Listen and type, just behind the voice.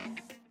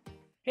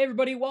Hey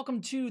everybody,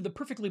 welcome to the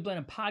Perfectly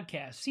Blended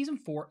Podcast, Season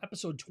 4,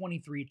 Episode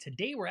 23.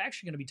 Today we're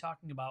actually going to be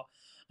talking about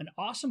an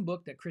awesome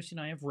book that Christy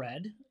and I have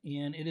read,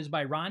 and it is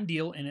by Ron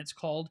Deal, and it's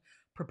called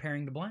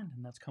Preparing to Blend,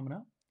 and that's coming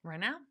up right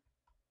now.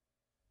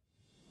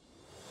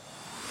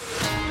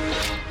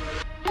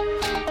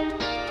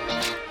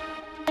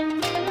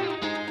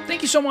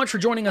 Thank you so much for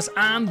joining us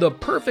on the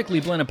Perfectly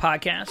Blended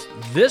Podcast.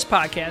 This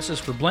podcast is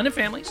for blended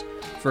families,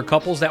 for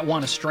couples that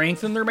want to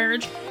strengthen their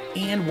marriage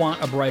and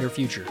want a brighter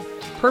future.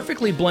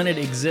 Perfectly Blended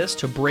exists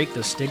to break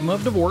the stigma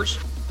of divorce,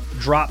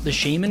 drop the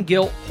shame and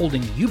guilt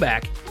holding you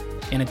back,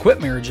 and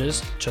equip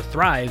marriages to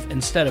thrive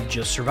instead of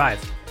just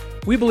survive.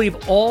 We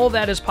believe all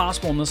that is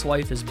possible in this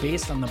life is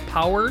based on the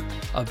power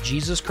of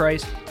Jesus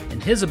Christ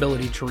and His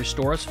ability to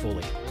restore us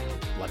fully.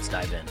 Let's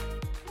dive in.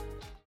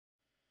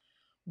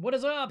 What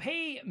is up?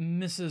 Hey,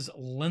 Mrs.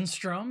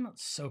 Lindstrom,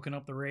 soaking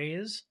up the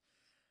rays.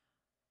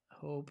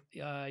 Hope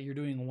you're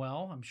doing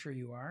well. I'm sure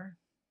you are.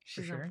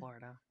 She's in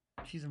Florida.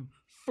 She's in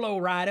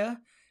Florida,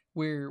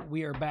 where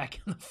we are back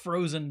in the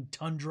frozen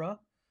tundra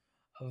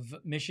of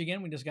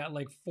Michigan. We just got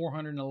like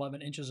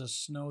 411 inches of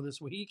snow this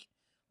week.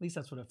 At least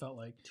that's what it felt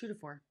like. 2 to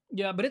 4.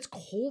 Yeah, but it's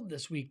cold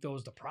this week, though,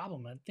 is the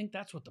problem. I think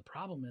that's what the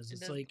problem is.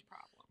 It's like, the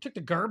problem. Took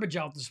the garbage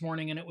out this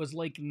morning, and it was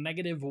like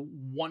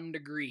 -1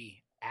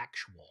 degree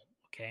actual,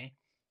 okay?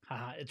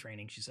 Haha, it's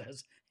raining, she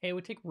says. Hey,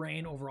 we take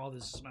rain over all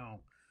this snow,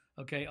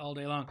 okay, all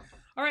day long.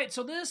 All right,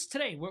 so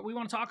today, what we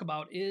want to talk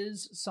about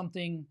is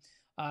something...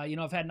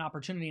 I've had an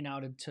opportunity now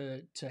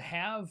to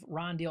have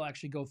Ron Deal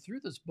actually go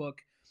through this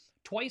book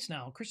twice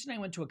now. Christy and I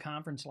went to a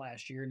conference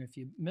last year, and if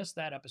you missed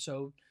that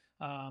episode,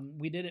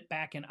 we did it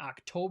back in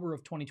October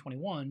of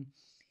 2021.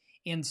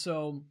 And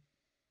so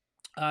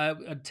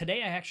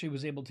today I actually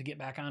was able to get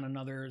back on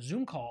another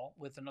Zoom call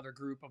with another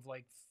group of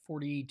like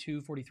 42,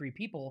 43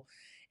 people,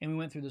 and we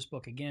went through this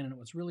book again, and it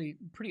was really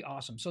pretty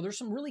awesome. So there's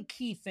some really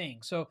key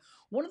things. So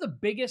one of the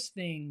biggest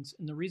things,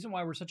 and the reason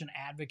why we're such an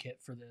advocate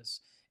for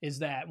this, is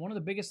that one of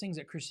the biggest things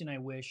that Christy and I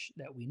wish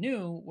that we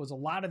knew was a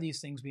lot of these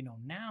things we know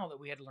now that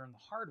we had to learn the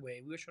hard way.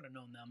 We wish we would have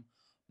known them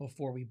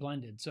before we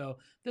blended. So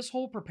this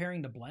whole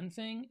preparing to blend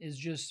thing is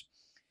just,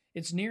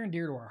 it's near and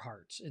dear to our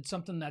hearts. It's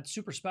something that's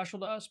super special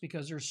to us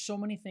because there's so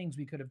many things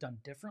we could have done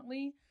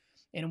differently,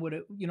 and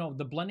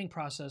the blending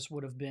process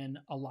would have been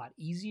a lot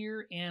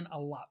easier and a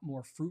lot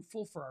more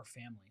fruitful for our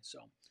family.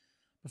 So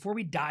before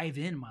we dive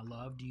in, my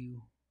love, do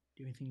you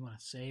have anything you want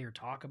to say or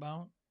talk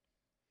about?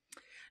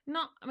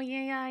 No, I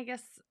mean, yeah, I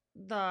guess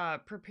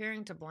the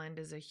preparing to blend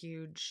is a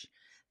huge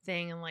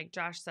thing. And like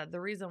Josh said, the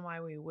reason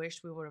why we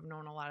wish we would have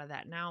known a lot of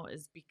that now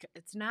is because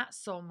it's not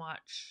so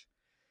much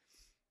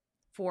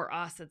for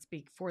us, it's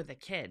for the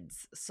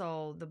kids.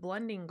 So the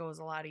blending goes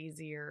a lot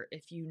easier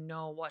if you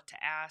know what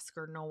to ask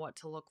or know what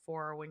to look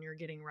for when you're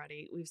getting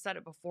ready. We've said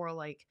it before,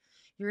 like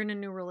you're in a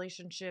new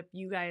relationship,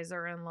 you guys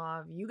are in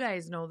love, you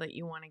guys know that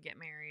you want to get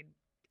married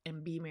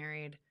and be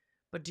married,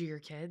 but do your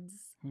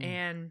kids?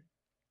 And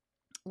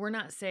we're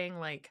not saying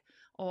like,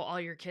 oh, all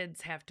your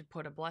kids have to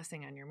put a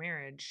blessing on your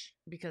marriage,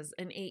 because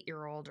an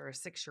 8-year-old or a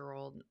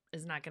 6-year-old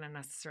is not going to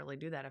necessarily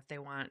do that if they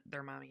want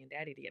their mommy and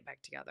daddy to get back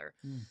together.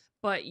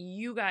 But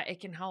it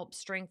can help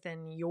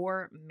strengthen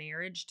your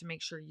marriage to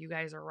make sure you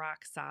guys are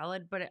rock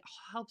solid, but it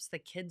helps the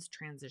kids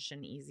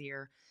transition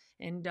easier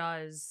and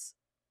does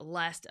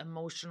less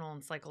emotional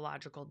and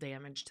psychological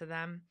damage to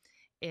them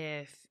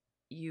if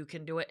you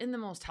can do it in the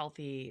most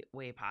healthy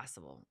way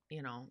possible,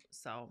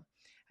 so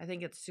I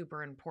think it's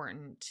super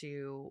important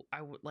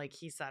like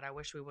he said, I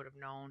wish we would have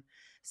known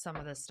some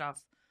of this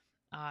stuff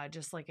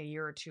just like a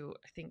year or two.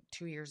 I think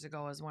 2 years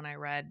ago is when I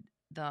read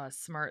the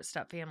Smart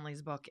Step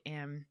Families book,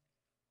 and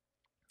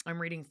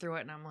I'm reading through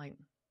it and I'm like,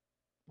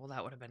 well,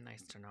 that would have been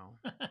nice to know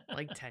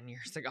like 10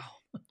 years ago,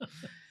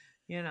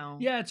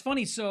 Yeah, it's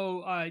funny.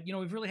 So,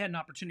 we've really had an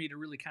opportunity to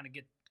really kind of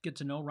get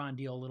to know Ron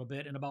Deal a little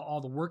bit and about all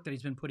the work that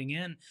he's been putting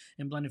in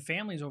blended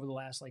families over the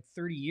last like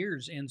 30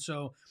 years. And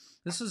so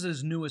this is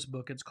his newest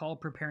book. It's called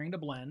Preparing to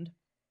Blend.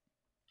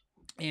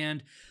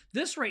 And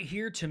this right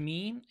here, to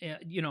me,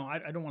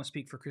 I don't want to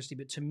speak for Christy,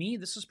 but to me,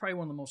 this is probably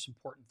one of the most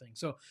important things.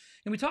 So,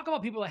 and we talk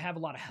about people that have a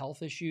lot of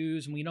health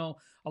issues, and we know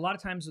a lot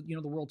of times,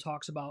 the world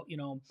talks about,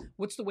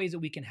 what's the ways that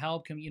we can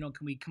help? Can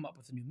we come up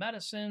with new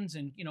medicines?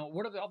 And,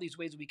 what are all these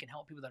ways that we can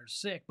help people that are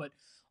sick? But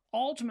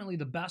ultimately,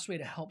 the best way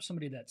to help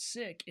somebody that's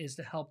sick is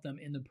to help them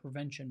in the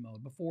prevention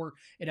mode before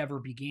it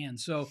ever began.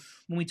 So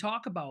when we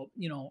talk about,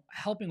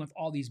 helping with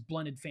all these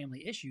blended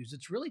family issues,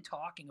 it's really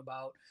talking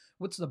about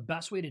what's the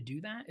best way to do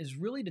that is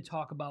really to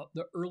talk about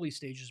the early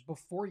stages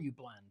before you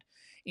blend.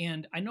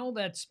 And I know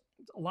that's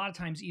a lot of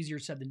times easier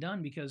said than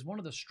done, because one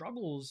of the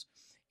struggles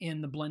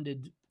in the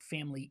blended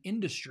family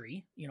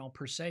industry,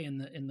 per se, in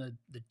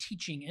the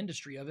teaching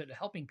industry of it,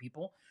 helping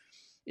people,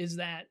 is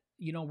that,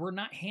 we're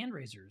not hand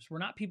raisers. We're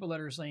not people that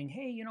are saying,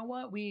 hey, you know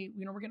what, we're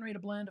getting ready to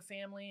blend a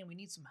family and we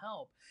need some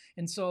help.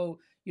 And so,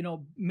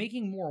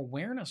 making more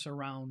awareness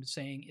around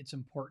saying it's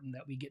important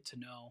that we get to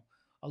know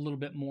a little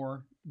bit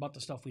more about the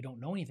stuff we don't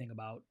know anything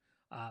about,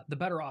 the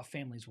better off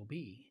families will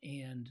be.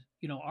 And,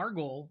 our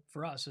goal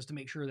for us is to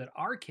make sure that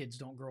our kids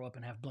don't grow up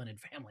and have blended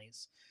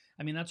families.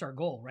 I mean, that's our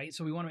goal, right?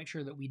 So we want to make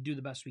sure that we do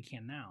the best we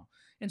can now.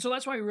 And so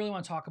that's why we really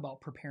want to talk about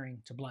preparing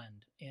to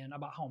blend and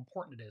about how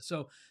important it is.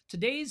 So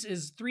today's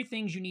is 3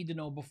 things you need to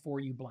know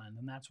before you blend,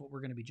 and that's what we're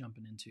going to be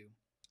jumping into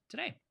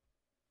today.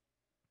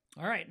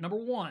 All right, number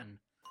one.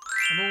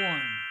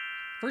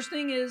 First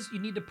thing is you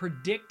need to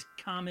predict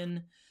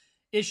common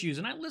issues,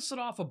 and I listed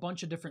off a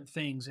bunch of different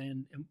things.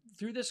 And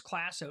through this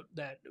class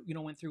that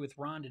went through with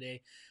Ron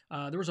today,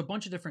 there was a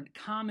bunch of different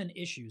common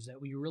issues that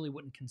we really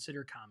wouldn't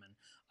consider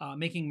common.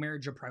 Making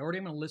marriage a priority.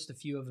 I'm going to list a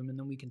few of them, and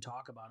then we can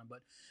talk about them.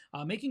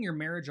 But making your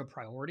marriage a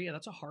priority,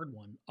 that's a hard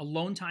one.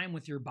 Alone time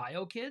with your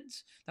bio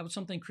kids, that was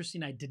something Christy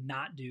and I did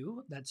not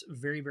do. That's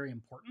very, very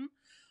important.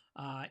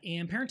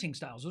 And parenting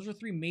styles. Those are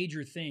 3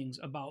 major things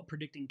about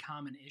predicting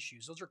common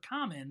issues. Those are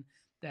common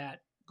that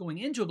going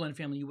into a blended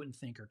family you wouldn't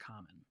think are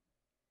common.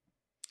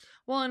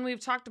 Well, and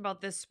we've talked about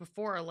this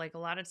before. Like, a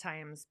lot of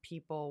times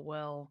people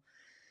will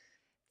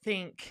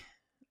think,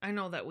 I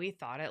know that we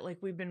thought it, like,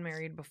 we've been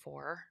married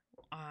before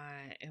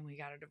and we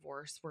got a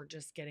divorce. We're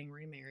just getting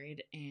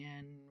remarried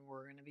and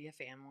we're going to be a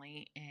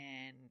family,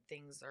 and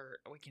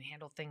we can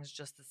handle things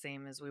just the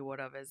same as we would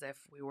have as if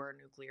we were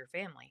a nuclear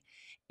family.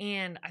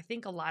 And I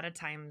think a lot of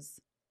times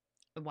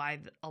why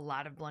a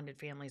lot of blended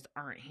families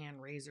aren't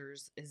hand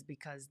raisers is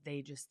because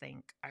they just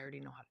think, I already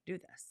know how to do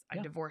this. I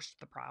divorced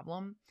the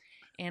problem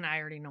and I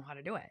already know how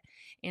to do it.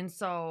 And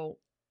so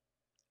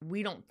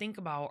we don't think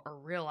about or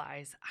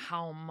realize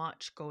how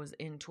much goes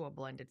into a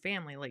blended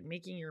family. Like,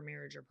 making your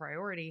marriage a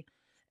priority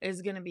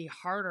is going to be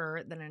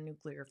harder than a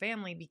nuclear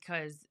family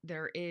because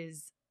there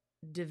is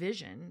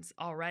divisions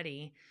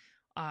already.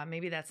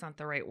 Maybe that's not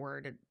the right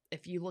word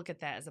if you look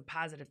at that as a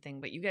positive thing,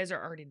 but you guys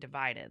are already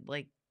divided.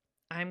 Like,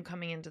 I'm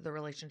coming into the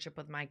relationship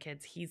with my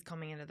kids. He's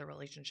coming into the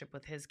relationship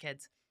with his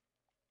kids.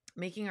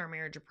 Making our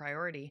marriage a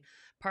priority,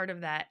 part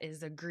of that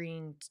is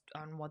agreeing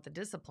on what the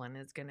discipline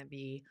is going to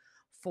be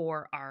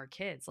for our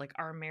kids. Like,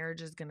 our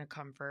marriage is going to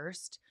come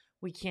first.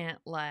 We can't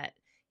let,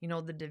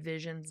 the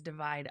divisions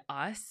divide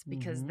us,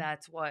 because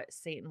that's what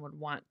Satan would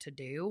want to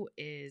do,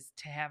 is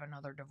to have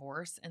another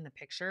divorce in the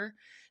picture.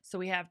 So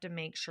we have to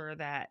make sure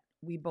that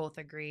we both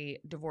agree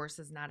divorce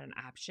is not an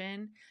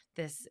option.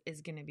 This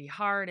is going to be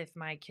hard. If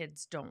my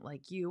kids don't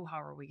like you,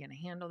 how are we going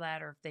to handle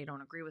that? Or if they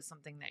don't agree with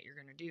something that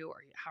you're going to do, or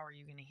how are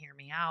you going to hear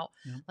me out?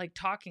 Yeah. Like,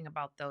 talking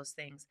about those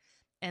things,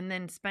 and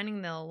then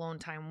spending the alone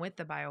time with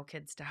the bio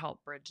kids to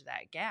help bridge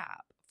that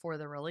gap for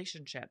the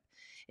relationship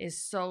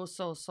is so,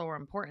 so, so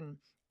important.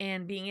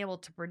 And being able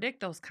to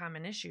predict those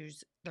common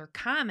issues, they're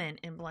common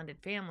in blended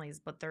families,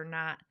 but they're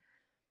not.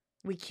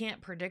 We can't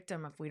predict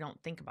them if we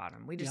don't think about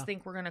them. We just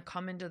think we're going to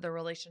come into the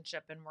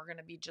relationship and we're going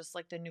to be just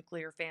like the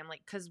nuclear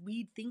family, because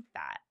we think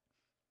that.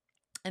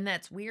 And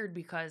that's weird,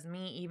 because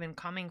me even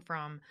coming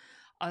from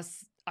a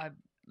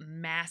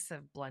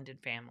massive blended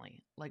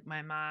family, like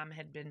my mom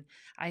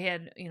I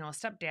had, a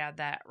stepdad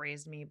that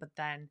raised me, but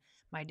then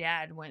my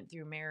dad went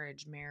through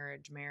marriage.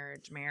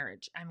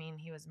 I mean,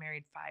 he was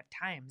married 5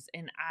 times,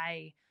 and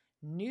I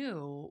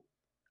knew,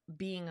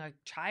 being a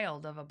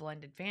child of a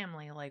blended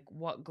family, like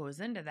what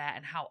goes into that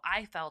and how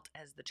I felt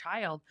as the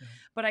child. Yeah.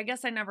 But I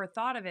guess I never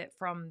thought of it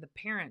from the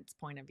parents'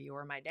 point of view,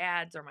 or my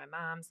dad's or my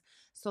mom's.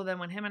 So then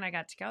when him and I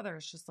got together,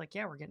 it's just like,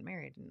 yeah, we're getting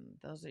married,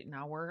 and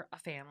now we're a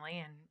family,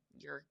 and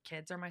your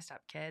kids are my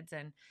stepkids,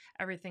 and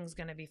everything's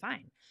going to be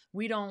fine.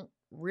 We don't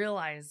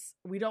realize,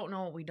 we don't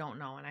know what we don't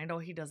know. And I know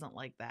he doesn't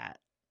like that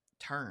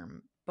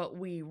term, but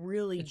we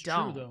really it's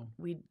don't. True,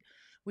 though.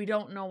 We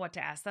don't know what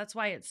to ask. That's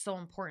why it's so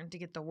important to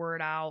get the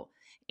word out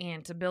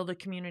and to build a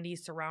community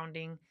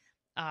surrounding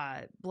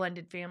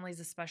blended families,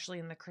 especially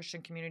in the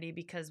Christian community,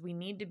 because we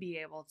need to be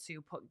able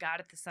to put God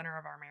at the center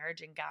of our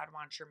marriage, and God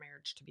wants your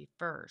marriage to be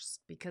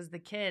first, because the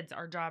kids,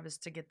 our job is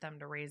to get them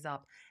to raise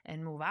up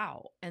and move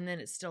out, and then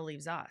it still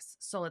leaves us.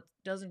 So it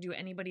doesn't do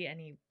anybody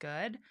any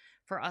good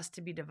for us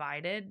to be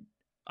divided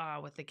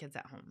with the kids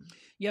at home.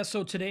 Yeah.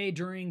 So today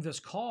during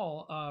this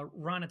call,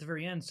 Ron at the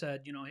very end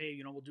said,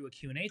 hey, we'll do a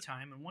Q&A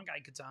time. And one guy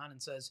gets on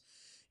and says,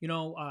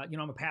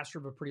 I'm a pastor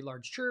of a pretty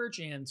large church.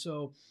 And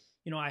so,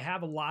 I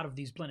have a lot of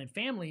these blended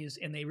families,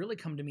 and they really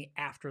come to me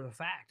after the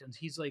fact. And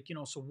he's like,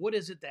 so what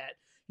is it that,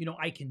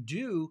 I can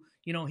do?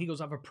 He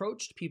goes, I've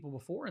approached people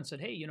before and said,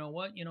 hey, you know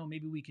what,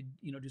 maybe we could,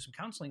 do some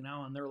counseling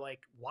now. And they're like,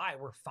 why?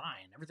 We're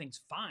fine.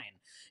 Everything's fine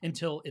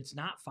until it's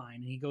not fine.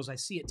 And he goes, I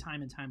see it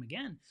time and time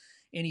again.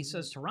 And he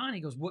says to Ron, he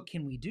goes, what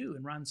can we do?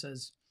 And Ron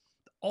says,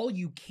 all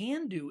you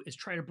can do is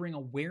try to bring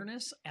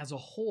awareness as a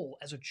whole,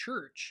 as a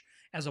church,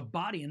 as a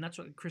body. And that's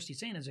what Christy's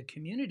saying, as a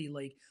community.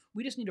 Like,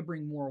 we just need to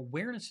bring more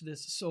awareness to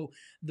this. So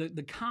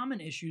the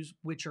common issues,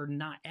 which are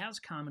not as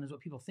common as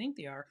what people think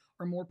they are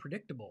more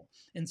predictable,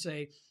 and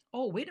say,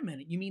 oh, wait a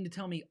minute, you mean to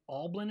tell me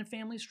all blended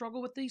families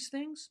struggle with these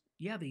things?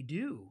 Yeah, they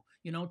do.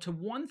 To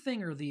one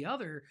thing or the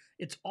other,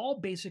 it's all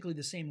basically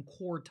the same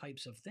core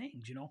types of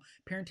things.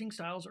 Parenting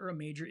styles are a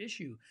major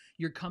issue.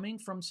 You're coming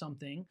from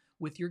something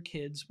with your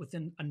kids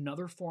within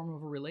another form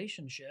of a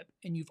relationship,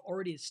 and you've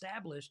already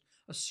established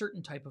a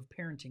certain type of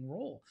parenting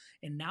role.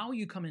 And now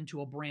you come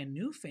into a brand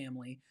new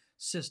family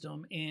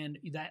system, and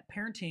that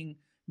parenting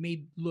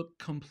may look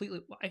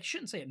completely, well, I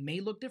shouldn't say it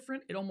may look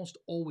different. It almost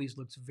always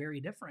looks very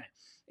different.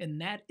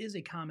 And that is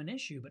a common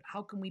issue. But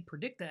how can we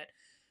predict that?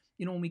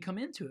 When we come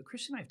into it,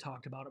 Christy and I have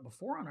talked about it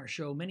before on our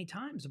show many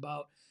times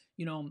about,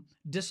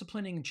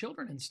 disciplining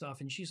children and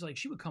stuff. And she's like,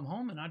 she would come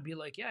home and I'd be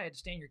like, yeah, I had to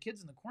stand your kids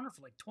in the corner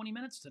for like 20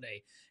 minutes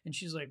today. And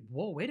she's like,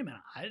 whoa, wait a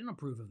minute. I didn't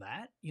approve of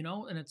that,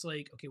 And it's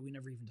like, okay, we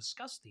never even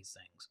discussed these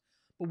things,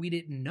 but we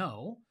didn't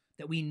know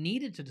that we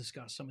needed to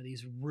discuss some of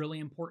these really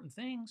important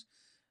things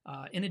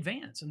in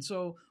advance. And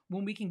so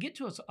when we can get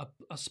to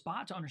a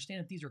spot to understand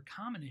that these are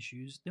common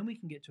issues, then we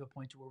can get to a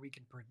point to where we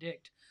can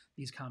predict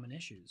these common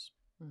issues.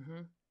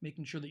 Mm-hmm.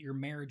 Making sure that your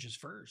marriage is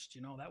first.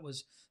 That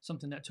was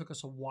something that took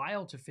us a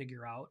while to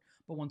figure out,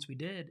 but once we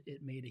did,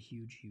 it made a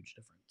huge, huge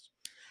difference.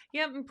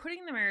 Yeah, and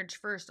putting the marriage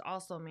first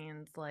also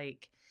means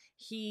like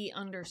he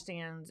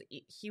understands.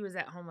 He was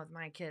at home with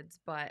my kids,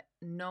 but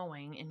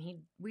knowing, and he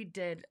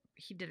did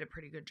a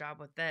pretty good job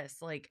with this,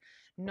 like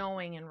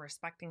knowing and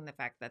respecting the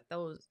fact that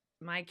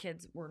my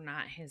kids were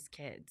not his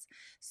kids.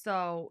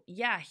 So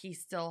yeah, he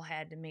still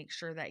had to make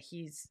sure that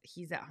he's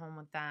at home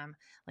with them,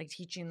 like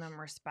teaching them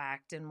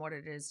respect and what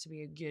it is to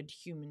be a good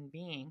human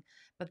being.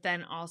 But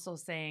then also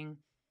saying,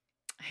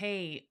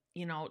 hey,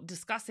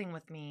 discussing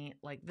with me,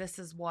 like, this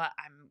is what's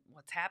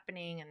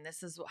happening and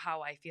this is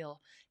how I feel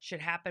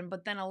should happen.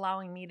 But then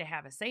allowing me to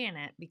have a say in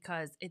it,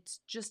 because it's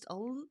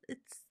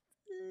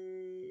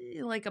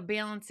like a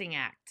balancing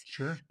act.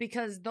 Sure.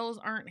 Because those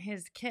aren't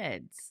his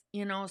kids,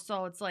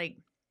 so it's like,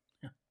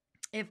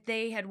 if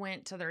they had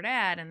went to their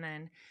dad and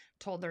then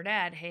told their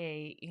dad,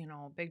 hey,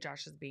 Big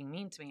Josh is being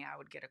mean to me, I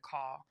would get a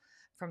call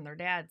from their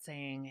dad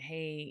saying,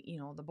 hey,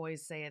 the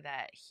boys say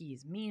that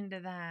he's mean to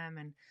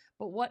them.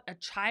 But what a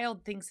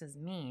child thinks is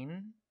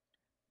mean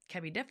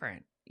can be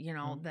different,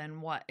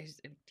 than what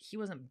he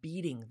wasn't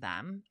beating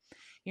them,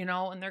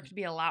 and there could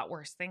be a lot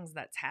worse things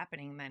that's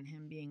happening than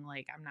him being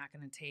like, I'm not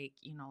going to take,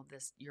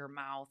 this, your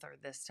mouth or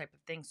this type of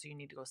thing. So you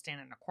need to go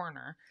stand in a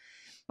corner.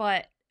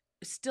 But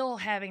still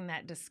having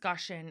that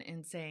discussion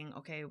and saying,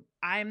 okay,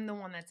 I'm the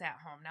one that's at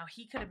home. Now,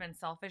 he could have been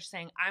selfish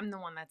saying, I'm the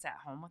one that's at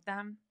home with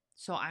them,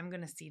 so I'm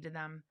going to see to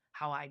them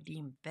how I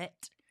deem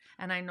fit.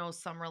 And I know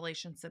some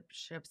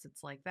relationships,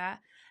 it's like that.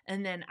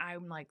 And then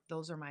I'm like,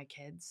 those are my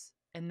kids.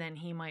 And then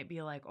he might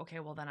be like, okay,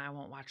 well, then I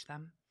won't watch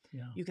them.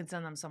 Yeah. You can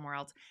send them somewhere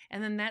else.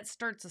 And then that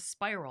starts a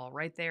spiral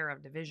right there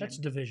of division. That's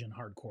division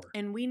hardcore.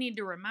 And we need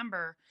to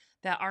remember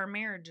that our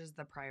marriage is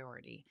the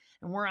priority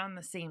and we're on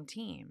the same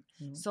team.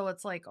 Mm-hmm. So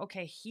it's like,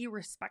 okay, he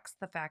respects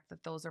the fact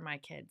that those are my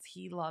kids.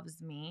 He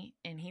loves me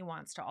and he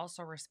wants to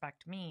also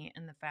respect me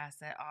in the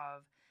facet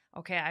of,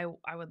 okay,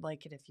 I would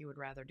like it if you would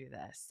rather do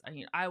this.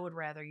 I would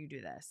rather you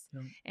do this.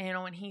 Yeah.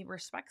 And he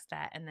respects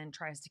that and then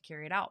tries to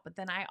carry it out. But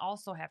then I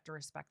also have to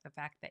respect the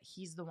fact that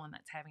he's the one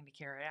that's having to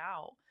carry it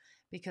out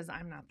because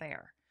I'm not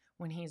there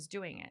when he's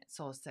doing it.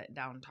 So I'll sit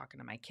down talking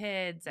to my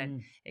kids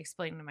and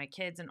explaining to my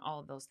kids and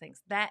all of those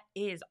things.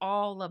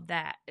 All of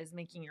that is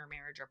making your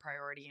marriage a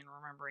priority and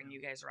remembering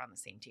you guys are on the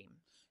same team.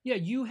 Yeah,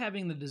 you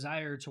having the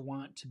desire to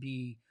want to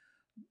be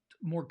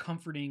more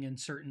comforting and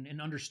certain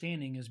and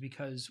understanding is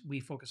because we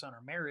focus on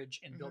our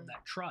marriage and build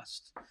that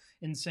trust,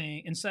 and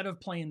saying, instead of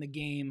playing the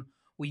game,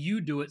 well,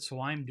 you do it,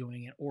 so I'm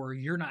doing it, or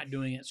you're not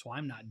doing it, so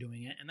I'm not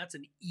doing it. And that's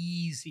an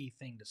easy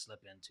thing to slip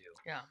into.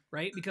 Yeah.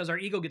 Right? Because our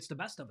ego gets the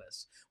best of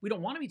us. We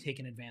don't want to be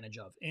taken advantage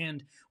of.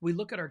 And we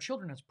look at our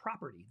children as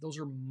property. Those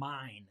are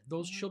mine.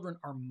 Those children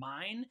are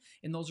mine,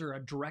 and those are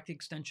a direct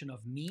extension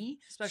of me.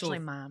 Especially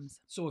moms.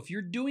 So if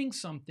you're doing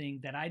something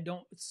that I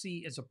don't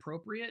see as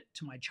appropriate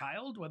to my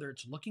child, whether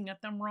it's looking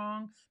at them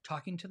wrong,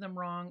 talking to them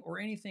wrong, or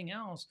anything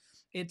else,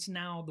 it's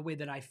now the way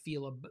that I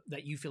feel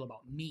that you feel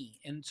about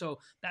me. And so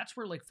that's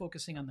where like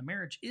focusing on the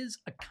marriage is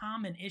a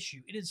common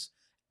issue. It is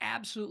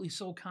absolutely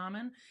so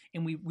common.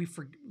 And we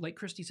like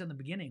Christy said in the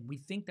beginning, we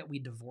think that we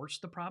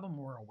divorced the problem,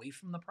 we're away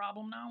from the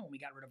problem now when we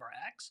got rid of our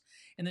ex.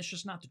 And that's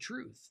just not the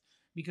truth,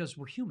 because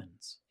we're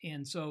humans.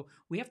 And so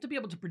we have to be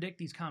able to predict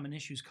these common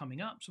issues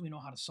coming up so we know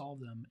how to solve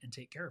them and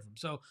take care of them.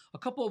 So a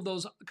couple of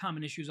those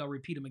common issues, I'll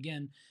repeat them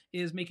again,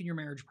 is making your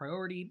marriage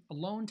priority,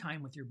 alone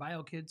time with your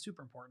bio kids,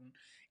 super important,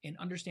 and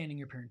understanding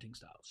your parenting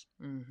styles.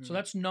 Mm-hmm. So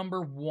that's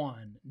number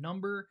one.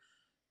 Number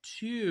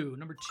two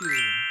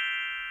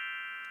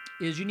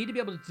is you need to be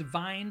able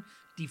to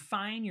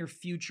define your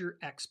future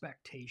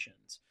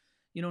expectations.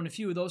 And a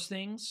few of those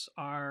things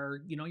are,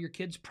 your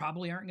kids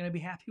probably aren't going to be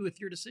happy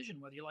with your decision,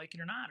 whether you like it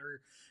or not,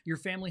 or your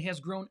family has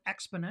grown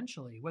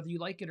exponentially, whether you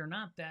like it or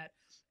not. That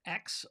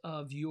ex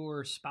of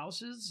your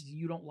spouses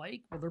you don't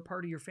like, well, they're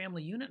part of your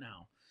family unit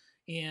now.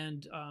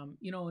 And,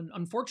 and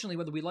unfortunately,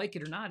 whether we like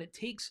it or not, it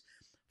takes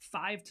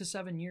 5 to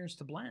 7 years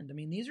to blend. I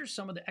mean, these are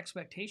some of the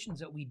expectations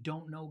that we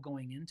don't know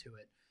going into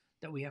it,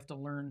 that we have to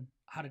learn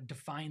how to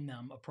define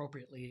them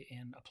appropriately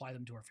and apply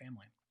them to our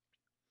family.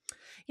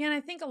 Yeah, and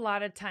I think a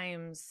lot of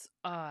times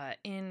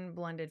in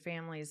blended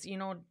families,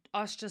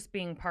 us just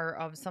being part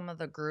of some of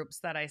the groups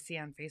that I see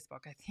on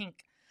Facebook, I think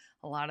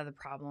a lot of the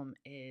problem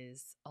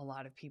is a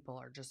lot of people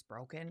are just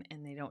broken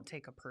and they don't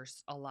take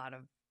a lot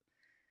of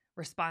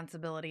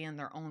responsibility and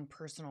their own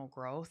personal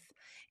growth,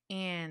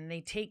 and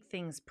they take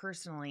things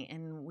personally,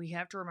 and we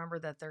have to remember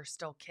that they're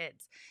still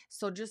kids.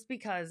 So just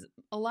because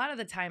a lot of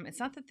the time it's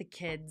not that the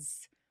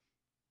kids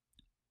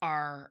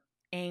are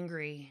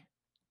angry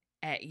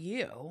at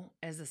you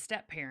as a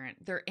step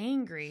parent, they're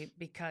angry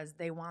because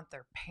they want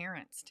their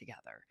parents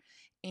together,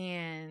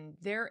 and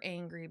they're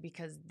angry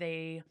because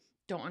they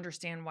don't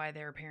understand why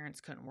their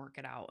parents couldn't work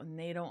it out, and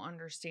they don't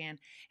understand.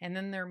 And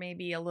then there may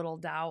be a little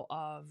doubt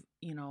of,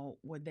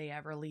 would they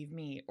ever leave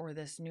me or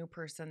this new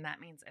person? That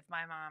means if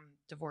my mom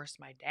divorced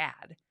my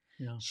dad,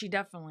 Yeah. she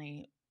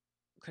definitely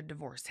could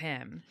divorce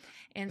him.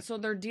 And so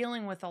they're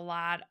dealing with a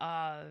lot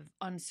of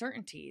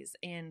uncertainties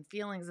and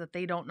feelings that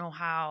they don't know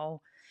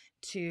how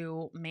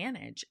to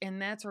manage.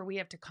 And that's where we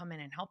have to come in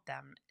and help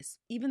them.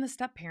 Even the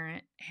step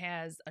parent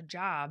has a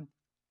job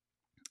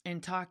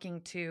in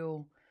talking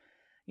to,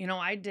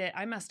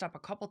 I messed up a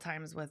couple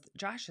times with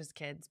Josh's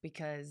kids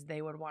because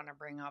they would want to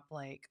bring up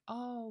like,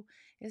 oh,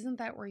 isn't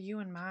that where you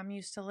and mom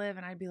used to live?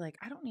 And I'd be like,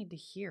 I don't need to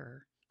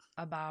hear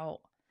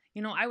about,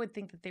 I would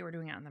think that they were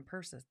doing it on the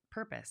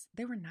purpose.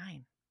 They were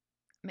 9.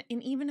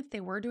 And even if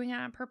they were doing it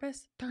on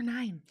purpose, they're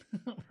 9.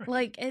 Right.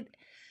 Like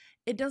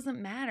it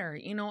doesn't matter.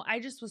 I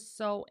just was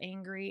so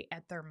angry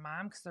at their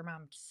mom because their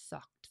mom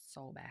sucked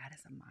so bad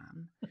as a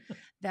mom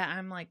that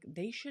I'm like,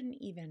 they shouldn't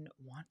even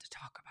want to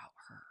talk about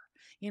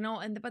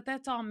her, but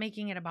that's all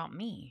making it about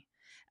me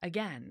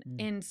again.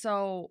 And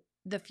so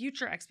the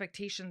future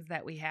expectations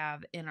that we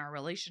have in our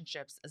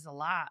relationships is a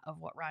lot of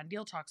what Ron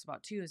Deal talks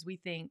about too, is we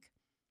think,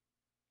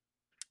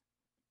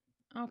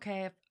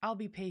 okay, if I'll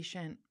be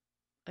patient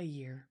a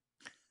year,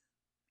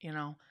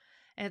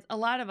 and a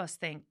lot of us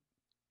think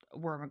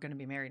we're going to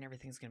be married and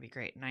everything's going to be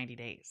great in 90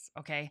 days.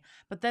 Okay.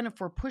 But then if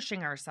we're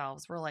pushing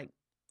ourselves, we're like,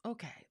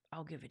 okay,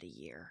 I'll give it a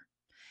year.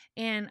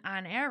 And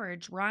on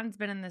average, Ron's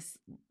been in this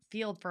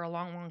field for a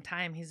long, long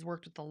time. He's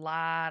worked with a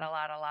lot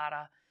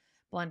of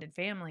blended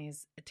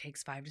families. It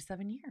takes 5 to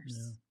 7 years.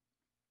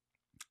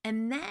 Yeah.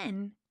 And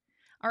then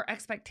our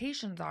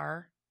expectations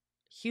are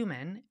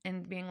human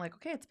and being like,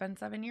 okay, it's been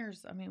 7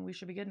 years. I mean, we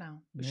should be good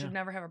now. We should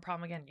never have a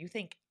problem again. You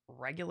think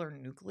regular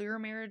nuclear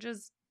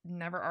marriages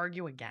never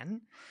argue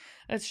again?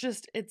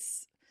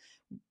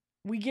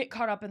 We get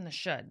caught up in the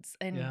shoulds,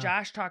 and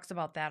Josh talks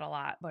about that a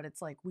lot, but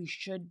it's like, we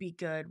should be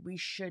good. We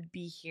should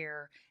be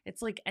here.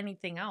 It's like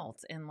anything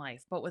else in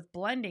life, but with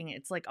blending,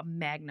 it's like a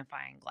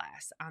magnifying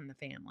glass on the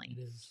family.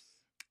 It is.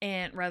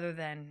 And rather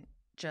than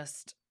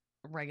just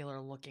regular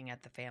looking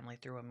at the family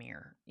through a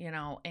mirror,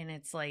 and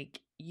it's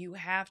like, you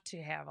have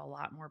to have a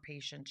lot more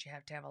patience. You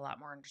have to have a lot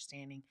more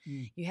understanding.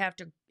 You have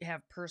to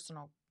have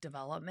personal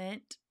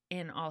development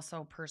and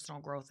also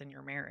personal growth in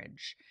your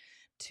marriage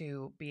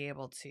to be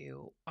able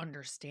to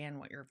understand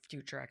what your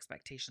future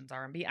expectations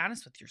are and be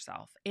honest with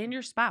yourself and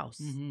your spouse.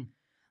 Mm-hmm.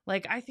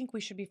 Like, I think we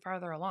should be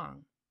farther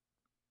along.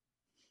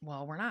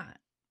 Well, we're not.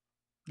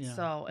 Yeah.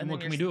 So, and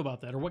what can we do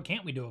about that? Or what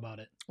can't we do about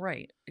it?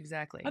 Right.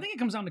 Exactly. I think it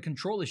comes down to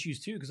control issues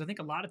too, because I think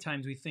a lot of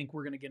times we think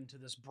we're going to get into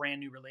this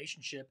brand new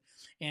relationship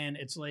and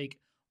it's like,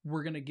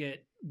 we're going to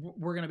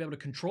be able to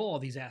control all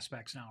these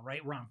aspects now,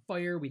 right? We're on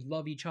fire. We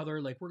love each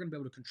other. Like, we're going to be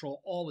able to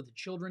control all what the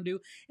children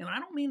do. And I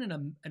don't mean in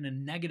a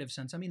negative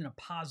sense. I mean in a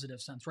positive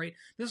sense, right?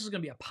 This is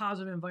going to be a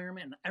positive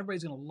environment and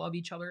everybody's going to love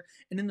each other.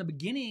 And in the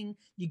beginning,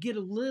 you get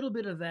a little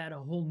bit of that, a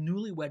whole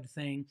newlywed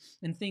thing,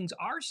 and things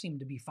seem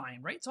to be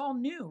fine, right? It's all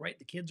new, right?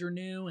 The kids are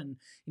new and,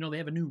 they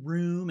have a new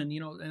room and,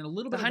 and a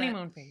little bit of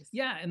honeymoon phase.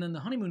 Yeah. And then the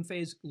honeymoon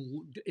phase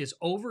is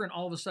over. And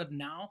all of a sudden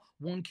now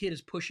one kid is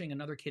pushing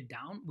another kid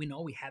down. We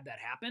know we had that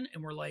happen.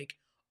 And we're like,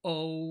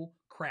 oh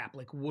crap,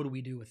 like, what do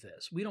we do with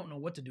this? We don't know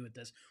what to do with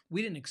this.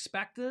 We didn't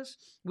expect this.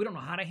 We don't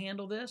know how to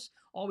handle this.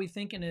 All we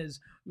thinking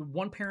is,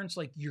 one parent's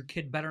like, your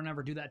kid better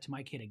never do that to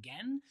my kid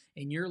again.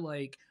 And you're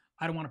like,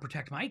 I don't want to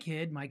protect my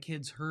kid. My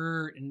kid's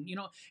hurt. And,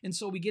 and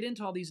so we get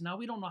into all these. Now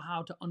we don't know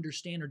how to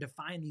understand or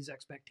define these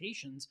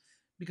expectations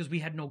because we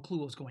had no clue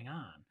what was going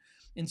on.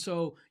 And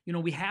so,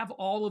 we have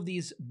all of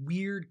these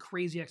weird,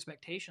 crazy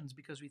expectations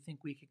because we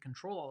think we can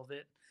control all of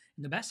it.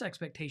 And the best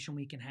expectation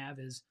we can have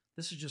is,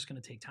 this is just going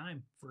to take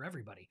time for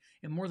everybody.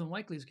 And more than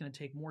likely, it's going to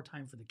take more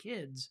time for the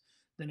kids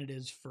than it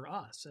is for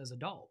us as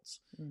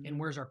adults. Mm-hmm. And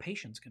where's our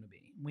patience going to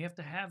be? We have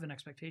to have an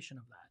expectation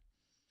of that.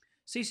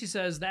 Stacey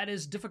says, that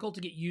is difficult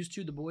to get used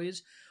to. The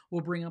boys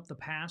will bring up the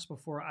past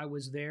before I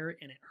was there,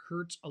 and it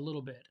hurts a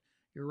little bit.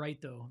 You're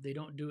right, though. They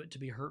don't do it to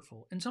be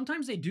hurtful. And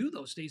sometimes they do,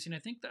 though, Stacey. And I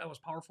think that was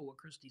powerful what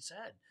Christy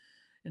said.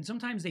 And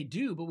sometimes they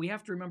do, but we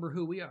have to remember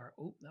who we are.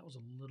 Oh, that was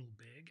a little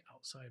big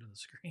outside of the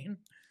screen.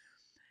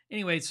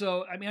 Anyway,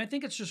 so, I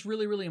think it's just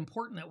really, really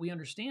important that we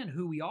understand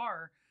who we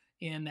are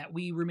and that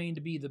we remain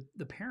to be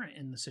the parent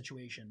in the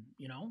situation,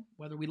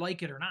 whether we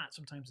like it or not.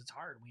 Sometimes it's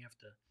hard. We have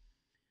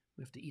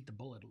to eat the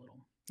bullet a little.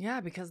 Yeah,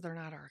 because they're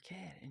not our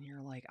kid. And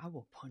you're like, I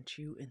will punch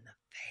you in the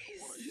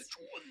face. I want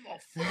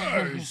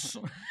you in the face.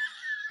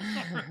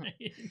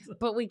 Right.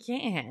 But we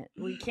can't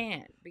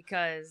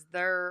because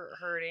they're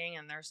hurting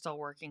and they're still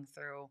working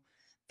through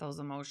those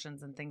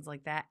emotions and things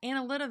like that. And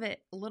a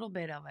little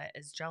bit of it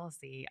is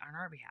jealousy on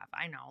our behalf.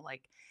 I know,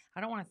 like, I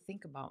don't want to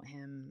think about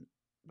him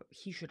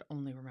he should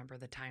only remember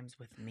the times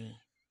with me.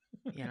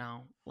 You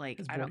know, like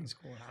His I don't, boarding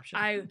school an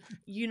option.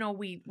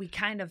 we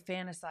kind of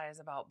fantasize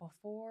about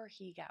before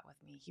he got with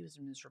me, he was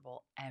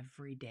miserable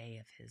every day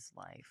of his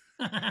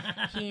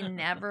life. He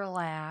never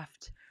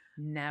laughed,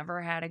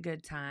 never had a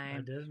good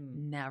time,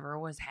 never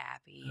was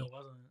happy. I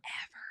wasn't.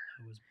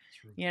 Ever. I was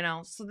miserable. You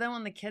know, so then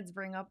when the kids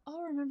bring up,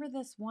 oh, remember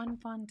this one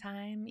fun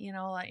time, you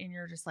know, and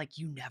you're just like,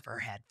 you never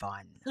had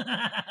fun.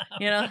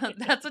 You know,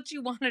 that's what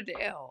you want to do.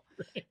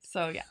 Right.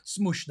 So yeah.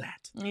 Smush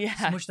that. Yeah.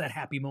 Smush that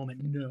happy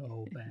moment.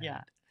 No, bad.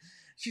 Yeah.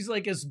 She's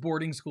like, is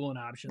boarding school an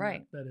option?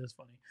 Right. That is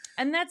funny.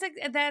 And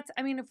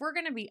I mean, if we're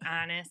going to be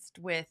honest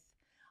with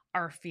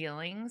our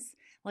feelings,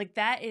 like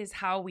that is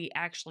how we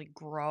actually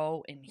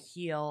grow and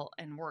heal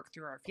and work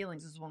through our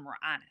feelings, is when we're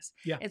honest.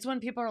 Yeah. It's when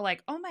people are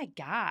like, oh my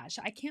gosh,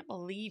 I can't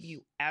believe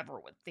you ever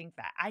would think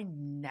that. I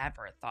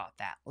never thought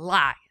that.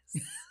 Lies.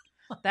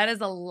 That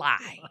is a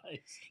lie. Lies.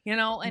 You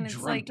know, and you it's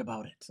dreamt like,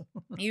 about it.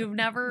 you've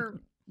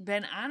never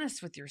been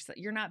honest with yourself.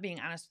 You're not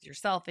being honest with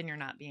yourself, and you're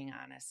not being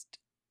honest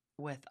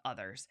with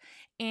others.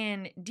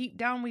 And deep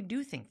down, we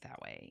do think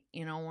that way.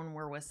 You know, when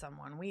we're with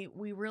someone, we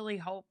really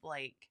hope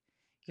like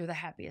you're the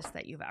happiest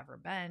that you've ever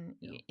been.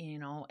 Yeah. You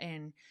know,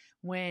 and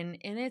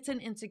it's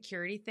an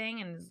insecurity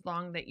thing, and as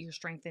long that you're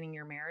strengthening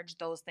your marriage,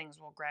 those things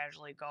will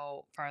gradually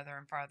go farther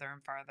and farther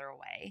and farther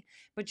away.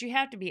 But you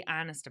have to be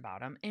honest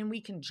about them, and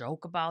we can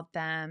joke about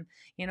them.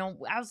 You know,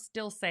 I'll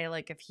still say,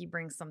 like, if he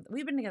brings something,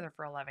 we've been together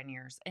for 11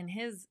 years, and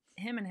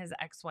him and his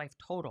ex-wife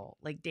total,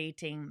 like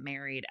dating,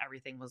 married,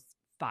 everything, was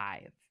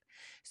 5.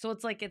 So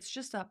it's like, it's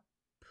just a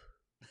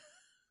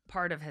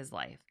part of his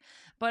life.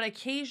 But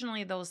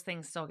occasionally those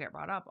things still get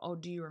brought up. Oh,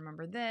 do you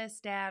remember this,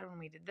 Dad, when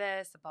we did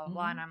this, blah, blah,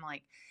 blah. And I'm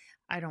like,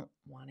 I don't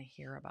want to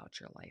hear about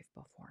your life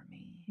before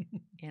me,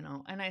 you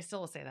know? And I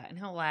still will say that, and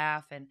he'll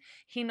laugh, and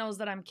he knows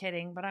that I'm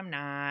kidding, but I'm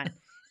not,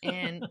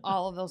 and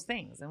all of those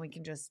things. And we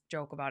can just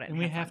joke about it. And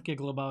we half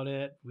giggle about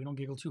it. We don't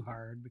giggle too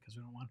hard because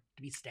we don't want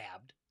to be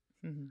stabbed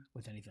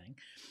with anything.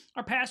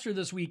 Our pastor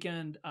this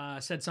weekend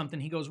said something.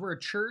 He goes, we're a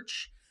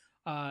church.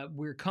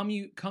 We're come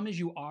as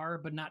you are,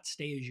 but not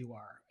stay as you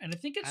are. And I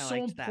think it's so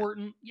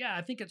important. That. Yeah,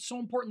 I think it's so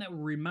important that we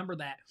remember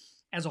that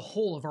as a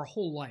whole of our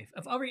whole life,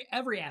 of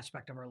every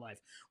aspect of our life,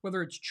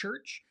 whether it's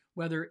church,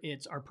 whether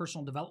it's our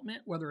personal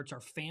development, whether it's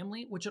our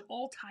family, which it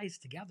all ties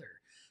together.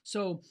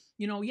 So,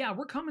 you know, yeah,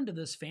 we're coming to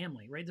this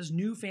family, right? This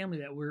new family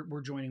that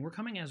we're joining. We're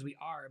coming as we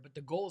are, but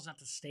the goal is not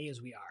to stay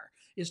as we are,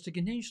 is to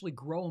continuously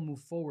grow and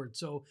move forward.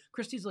 So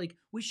Christy's like,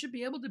 we should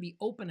be able to be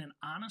open and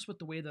honest with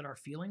the way that our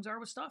feelings are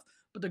with stuff,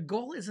 but the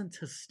goal isn't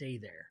to stay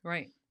there.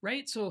 Right.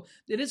 Right? So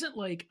it isn't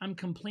like I'm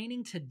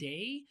complaining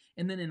today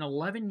and then in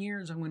 11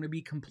 years I'm going to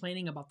be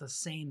complaining about the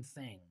same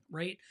thing,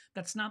 right?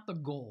 That's not the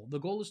goal. The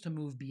goal is to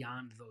move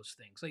beyond those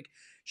things. Like,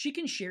 she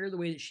can share the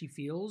way that she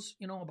feels,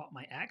 you know, about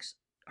my ex.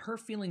 Her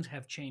feelings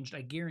have changed.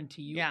 I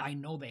guarantee you. Yeah. I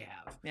know they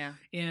have. Yeah.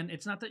 And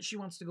it's not that she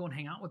wants to go and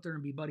hang out with her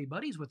and be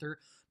buddies with her,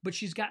 but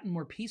she's gotten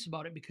more peace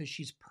about it because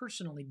she's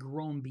personally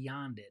grown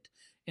beyond it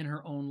in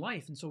her own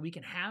life. And so we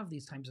can have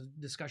these types of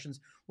discussions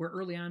where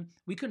early on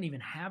we couldn't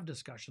even have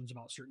discussions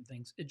about certain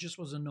things. It just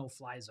was a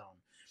no-fly zone.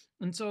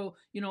 And so,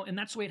 you know, and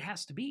that's the way it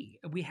has to be.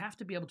 We have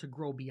to be able to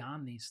grow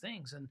beyond these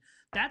things. And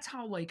that's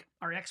how, like,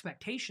 our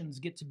expectations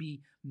get to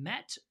be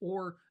met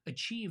or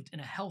achieved in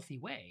a healthy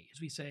way,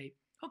 as we say,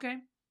 okay,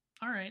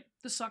 all right,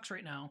 this sucks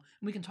right now.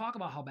 And we can talk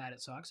about how bad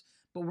it sucks,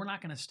 but we're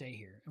not going to stay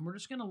here. And we're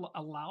just going to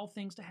allow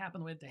things to happen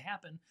the way that they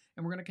happen.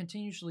 And we're going to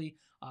continuously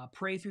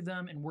pray through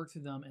them and work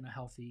through them in a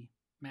healthy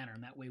manner.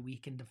 And that way we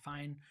can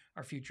define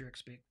our future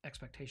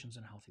expectations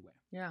in a healthy way.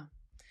 Yeah.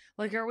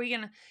 Like,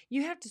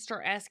 you have to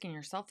start asking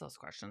yourself those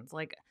questions.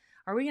 Like,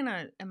 am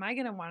I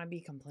going to want to be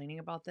complaining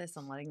about this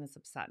and letting this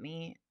upset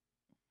me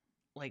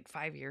like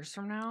 5 years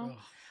from now? Ugh.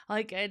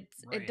 Like,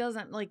 it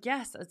doesn't, like,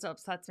 yes, it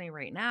upsets me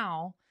right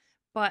now,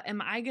 but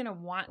am I going to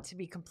want to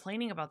be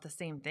complaining about the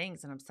same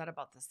things and upset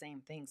about the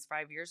same things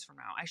 5 years from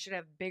now? I should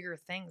have bigger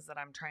things that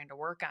I'm trying to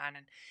work on,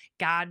 and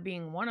God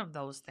being one of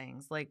those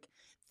things. Like,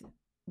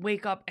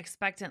 wake up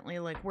expectantly,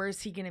 like, where's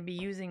he going to be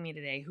using me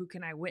today? Who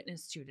can I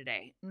witness to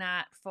today?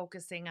 Not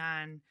focusing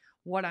on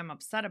what I'm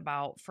upset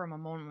about from a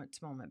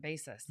moment-to-moment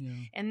basis. Yeah.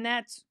 And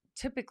that's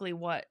typically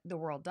what the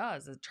world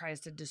does. It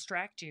tries to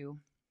distract you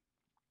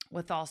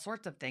with all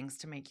sorts of things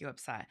to make you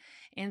upset.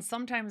 And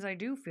sometimes I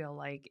do feel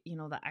like, you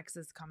know, the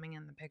exes coming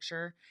in the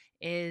picture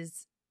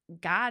is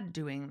God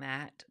doing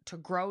that to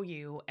grow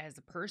you as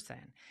a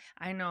person.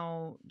 I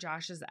know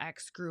Josh's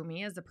ex grew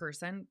me as a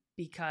person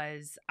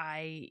because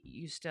I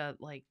used to,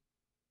 like,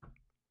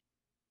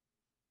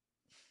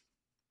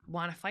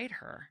 want to fight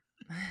her.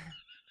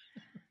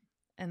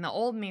 And the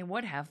old me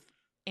would have.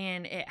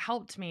 And it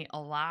helped me a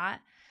lot,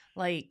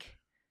 like,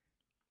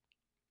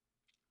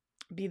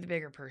 be the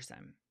bigger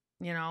person,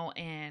 you know,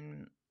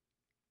 and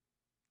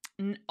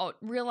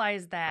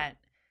realize that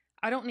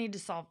I don't need to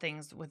solve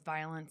things with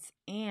violence,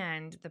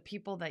 and the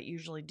people that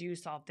usually do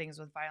solve things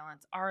with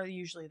violence are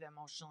usually the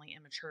emotionally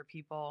immature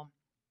people.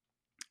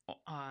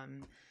 I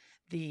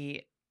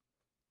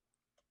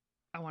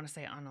want want to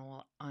say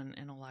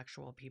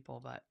unintellectual people,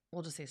 but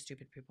we'll just say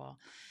stupid people.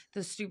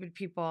 The stupid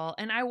people.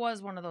 And I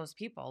was one of those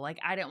people. Like,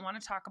 I didn't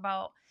want to talk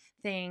about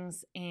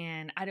things,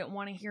 and I didn't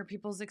want to hear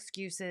people's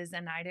excuses,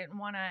 and I didn't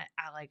want to,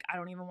 I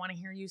don't even want to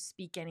hear you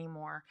speak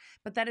anymore.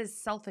 But that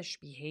is selfish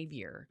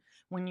behavior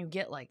when you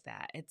get like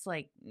that. It's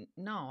like,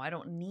 no, I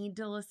don't need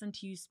to listen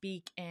to you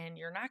speak, and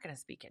you're not going to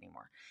speak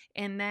anymore.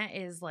 And that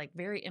is like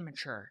very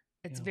immature.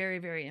 It's very,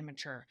 very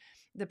immature.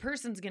 The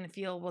person's going to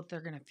feel what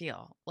they're going to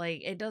feel.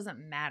 Like, it doesn't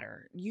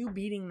matter. You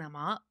beating them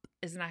up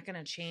is not going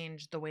to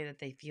change the way that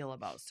they feel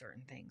about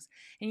certain things.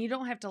 And you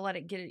don't have to let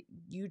it get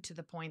you to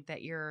the point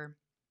that you're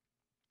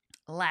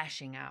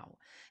lashing out.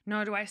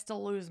 No, do I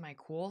still lose my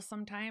cool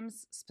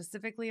sometimes,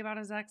 specifically about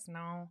his ex?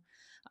 No.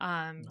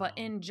 But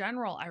in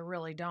general, I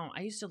really don't.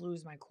 I used to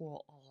lose my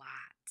cool a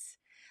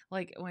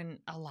lot.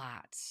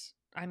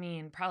 I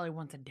mean, probably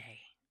once a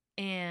day.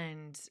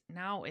 And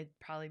now it'd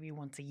probably be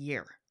once a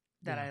year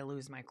that I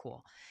lose my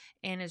cool.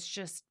 And it's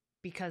just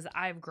because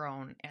I've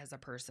grown as a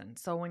person.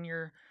 So when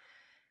you're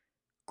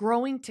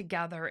growing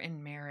together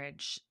in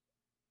marriage,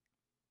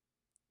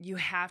 you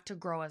have to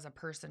grow as a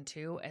person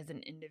too, as an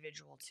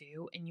individual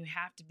too. And you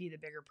have to be the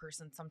bigger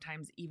person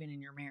sometimes, even in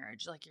your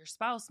marriage. Like, your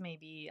spouse may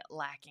be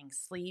lacking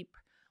sleep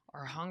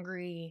or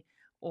hungry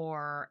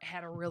or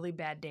had a really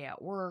bad day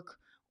at work,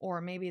 or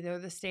maybe they're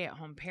the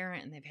stay-at-home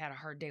parent and they've had a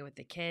hard day with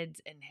the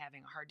kids, and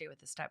having a hard day with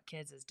the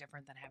stepkids is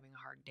different than having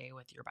a hard day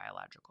with your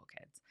biological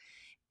kids.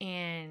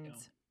 And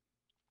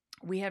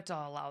we have to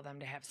allow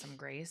them to have some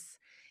grace.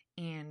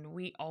 And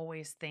we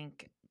always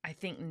I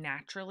think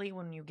naturally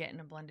when you get in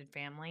a blended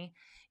family,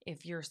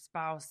 if your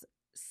spouse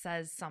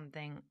says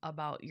something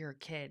about your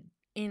kid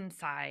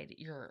inside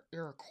your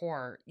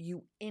core,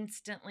 you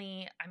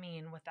instantly,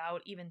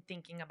 without even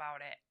thinking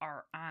about it,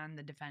 are on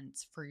the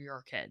defense for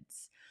your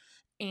kids.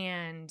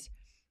 And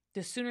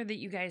the sooner that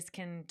you guys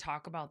can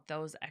talk about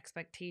those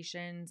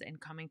expectations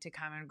and coming to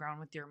common ground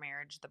with your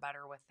marriage, the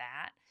better with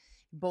that.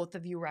 Both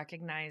of you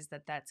recognize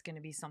that that's going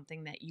to be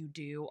something that you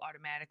do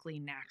automatically,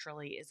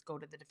 naturally, is go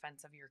to the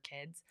defense of your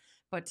kids.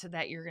 But to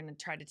that, you're going to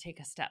try to take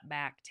a step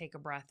back, take a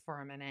breath for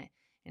a minute,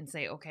 and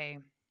say, okay,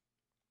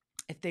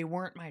 if they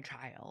weren't my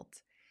child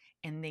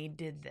and they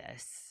did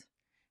this,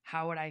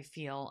 how would I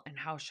feel and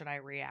how should I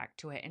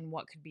react to it? And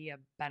what could be a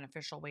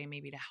beneficial way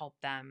maybe to help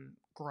them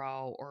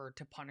grow, or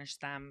to punish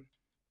them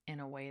in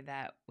a way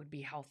that would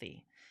be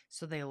healthy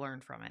so they learn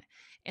from it.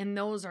 And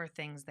those are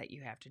things that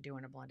you have to do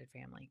in a blended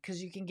family,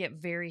 because you can get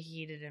very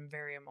heated and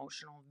very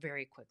emotional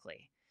very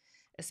quickly,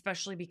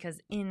 especially because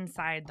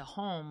inside the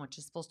home, which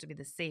is supposed to be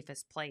the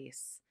safest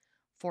place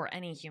for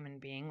any human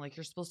being, like,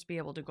 you're supposed to be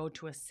able to go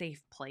to a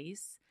safe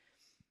place,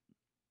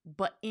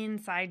 but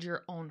inside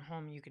your own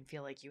home, you can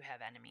feel like you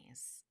have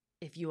enemies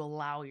if you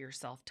allow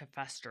yourself to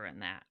fester in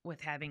that, with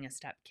having a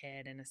step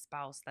kid and a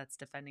spouse that's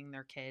defending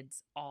their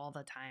kids all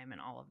the time and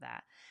all of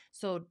that.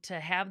 So to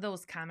have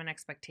those common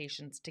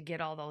expectations, to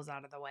get all those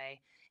out of the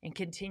way and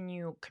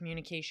continue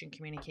communication,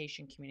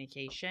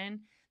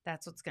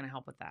 that's what's going to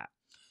help with that.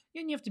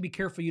 And you have to be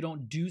careful you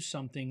don't do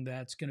something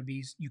that's going to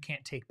be, you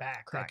can't take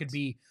back. Correct.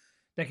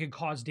 That could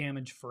cause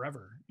damage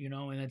forever,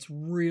 and it's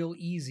real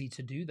easy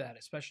to do that,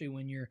 especially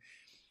when you're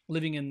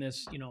living in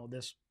this,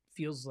 this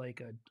feels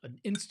like an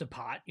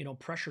Instapot,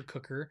 pressure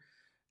cooker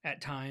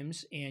at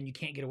times, and you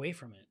can't get away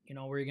from it,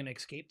 where you're going to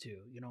escape to.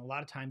 A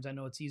lot of times I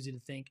know it's easy to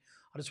think,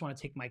 I just want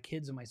to take my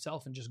kids and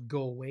myself and just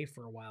go away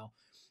for a while.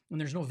 And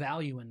there's no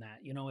value in that.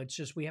 It's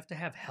just, we have to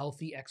have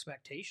healthy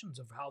expectations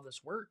of how this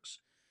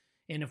works.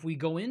 And if we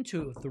go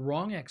into it with the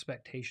wrong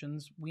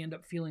expectations, we end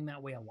up feeling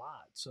that way a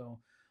lot. So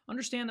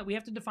understand that we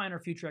have to define our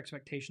future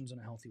expectations in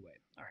a healthy way.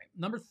 All right.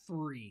 Number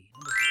three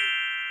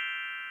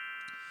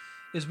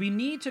is we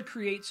need to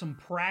create some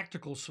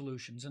practical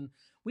solutions. And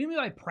what we mean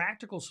by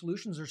practical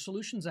solutions are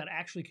solutions that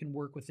actually can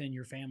work within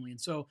your family. And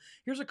so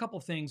here's a couple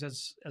things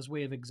as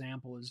way of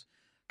example. Is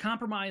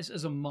compromise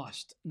is a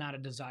must, not a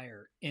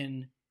desire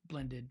in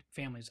blended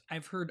families.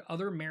 I've heard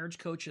other marriage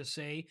coaches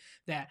say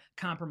that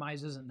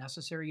compromise isn't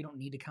necessary. You don't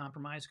need to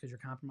compromise because you're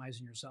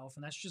compromising yourself.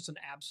 And that's just an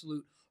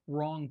absolute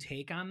wrong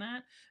take on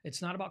that.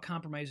 It's not about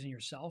compromising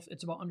yourself.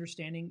 It's about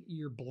understanding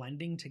you're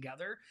blending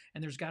together,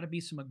 and there's got to be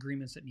some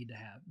agreements that need to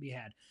be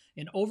had.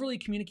 And overly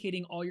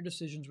communicating all your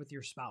decisions with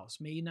your spouse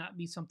may not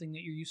be something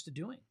that you're used to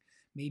doing.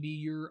 Maybe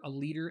you're a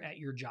leader at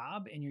your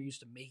job and you're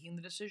used to making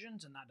the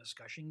decisions and not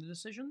discussing the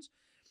decisions.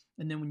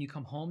 And then when you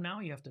come home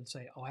now, you have to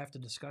say, I have to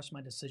discuss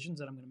my decisions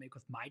that I'm going to make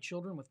with my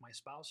children, with my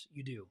spouse.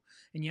 You do.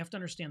 And you have to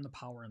understand the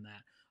power in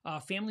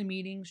that. Family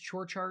meetings,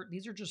 chore chart,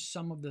 these are just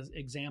some of the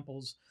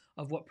examples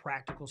of what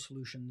practical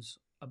solutions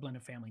a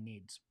blended family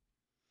needs.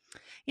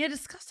 Yeah,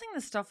 discussing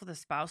this stuff with a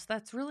spouse,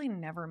 that's really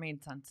never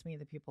made sense to me,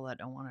 the people that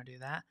don't want to do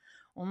that.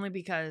 Only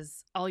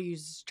because I'll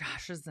use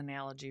Josh's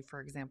analogy, for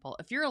example.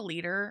 If you're a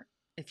leader,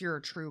 if you're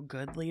a true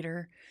good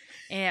leader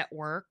at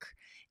work,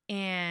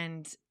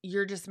 and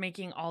you're just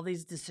making all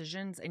these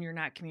decisions and you're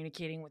not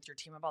communicating with your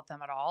team about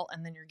them at all,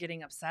 and then you're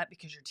getting upset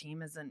because your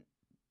team isn't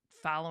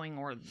following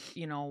or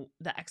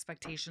the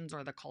expectations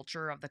or the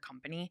culture of the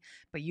company,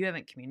 but you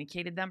haven't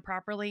communicated them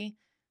properly,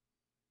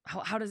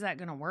 how does that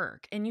going to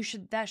work? And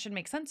that should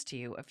make sense to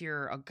you if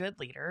you're a good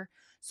leader.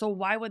 So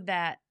why would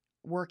that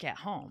work at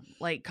home?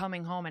 Like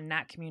coming home and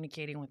not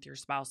communicating with your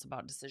spouse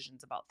about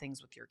decisions about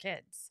things with your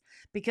kids,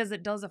 because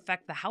it does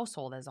affect the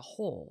household as a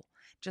whole,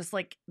 just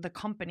like the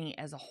company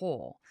as a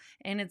whole.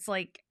 And it's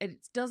like, it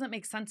doesn't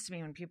make sense to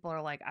me when people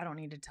are like, I don't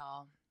need to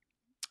tell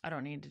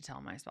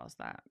my spouse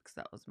that because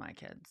that was my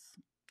kids,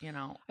 you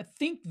know? I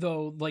think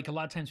though, like a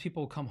lot of times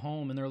people come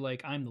home and they're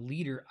like, I'm the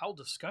leader. I'll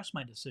discuss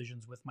my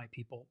decisions with my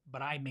people,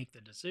 but I make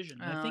the decision.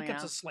 And I Oh, think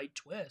that's yeah. a slight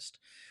twist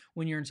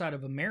when you're inside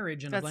of a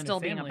marriage and a That's blended still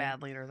family. being a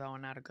bad leader though,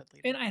 and not a good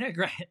leader. And I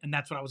agree. And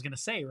that's what I was going to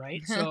say,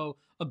 right? So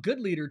a good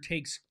leader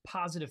takes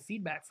positive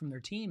feedback from their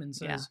team and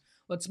says,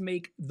 let's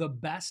make the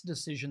best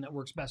decision that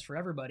works best for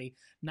everybody,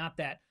 not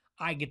that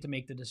I get to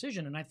make the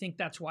decision. And I think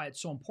that's why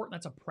it's so important.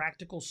 That's a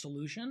practical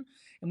solution.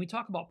 And we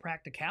talk about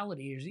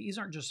practicality. These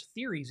aren't just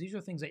theories. These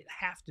are things that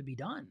have to be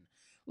done.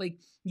 Like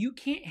you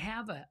can't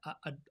have a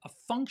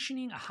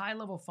functioning, a high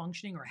level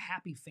functioning or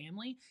happy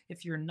family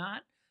if you're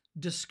not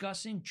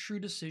discussing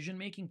true decision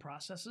making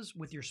processes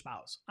with your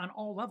spouse on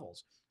all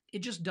levels.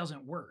 It just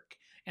doesn't work.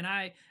 And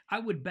I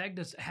would beg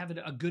to have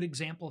a good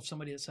example of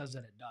somebody that says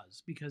that it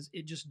does, because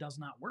it just does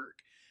not work.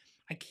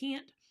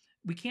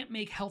 We can't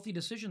make healthy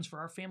decisions for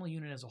our family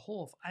unit as a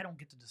whole if I don't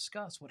get to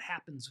discuss what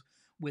happens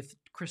with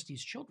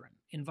Christy's children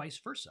and vice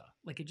versa.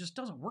 Like it just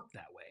doesn't work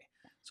that way.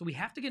 So we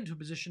have to get into a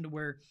position to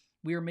where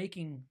we are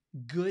making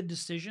good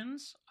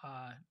decisions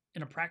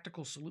in a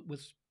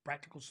with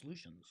practical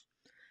solutions.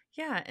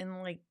 Yeah,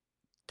 and like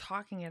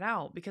talking it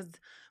out, because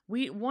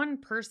one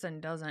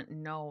person doesn't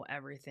know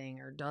everything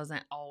or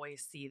doesn't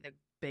always see the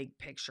big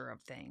picture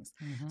of things.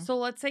 Mm-hmm. So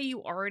let's say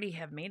you already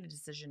have made a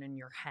decision in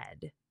your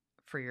head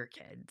for your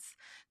kids.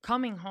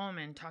 Coming home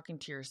and talking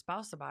to your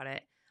spouse about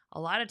it,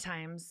 a lot of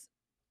times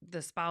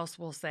the spouse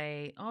will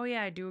say, oh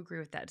yeah, I do agree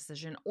with that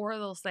decision. Or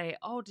they'll say,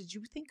 oh, did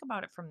you think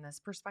about it from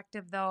this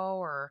perspective though?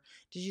 Or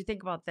did you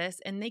think about this?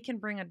 And they can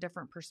bring a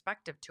different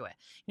perspective to it.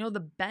 You know, the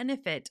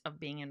benefit of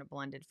being in a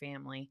blended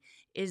family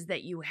is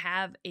that you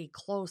have a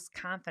close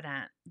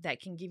confidant that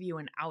can give you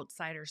an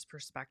outsider's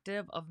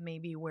perspective of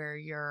maybe where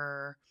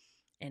you're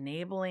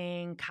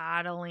enabling,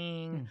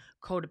 coddling,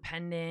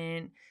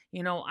 codependent,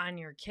 you know, on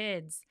your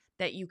kids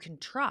that you can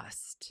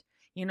trust.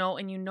 You know,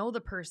 and you know the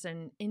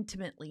person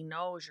intimately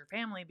knows your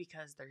family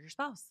because they're your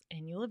spouse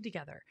and you live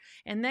together.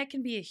 And that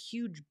can be a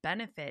huge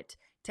benefit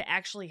to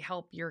actually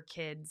help your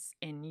kids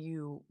and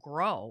you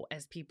grow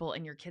as people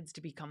and your kids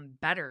to become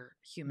better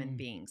human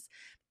beings,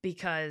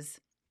 because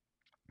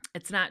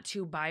it's not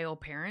two bio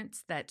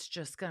parents that's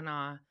just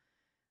gonna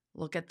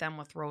look at them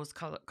with rose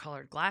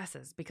colored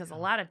glasses. Because a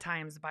lot of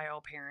times bio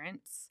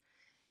parents,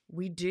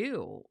 we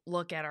do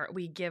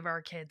we give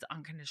our kids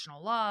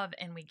unconditional love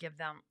and we give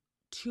them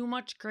too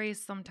much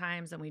grace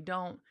sometimes, and we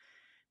don't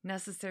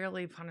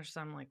necessarily punish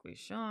them like we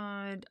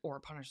should or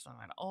punish them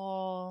at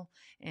all.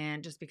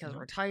 And just because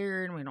we're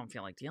tired and we don't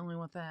feel like dealing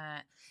with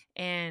it.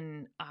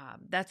 And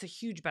that's a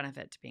huge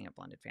benefit to being a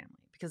blended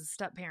family, because a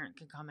step parent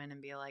can come in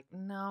and be like,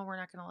 no, we're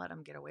not going to let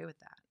them get away with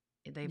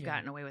that. They've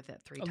gotten away with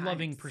it 3 times. A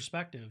loving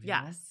perspective.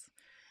 Yes.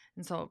 Know?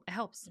 And so it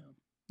helps. Yeah.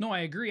 No, I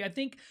agree. I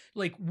think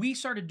like we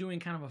started doing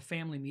kind of a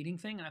family meeting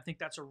thing, and I think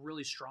that's a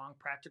really strong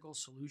practical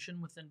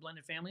solution within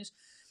blended families.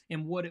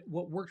 And what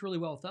worked really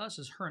well with us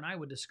is her and I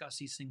would discuss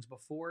these things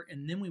before,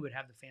 and then we would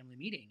have the family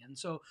meeting. And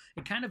so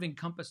it kind of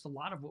encompassed a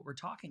lot of what we're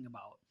talking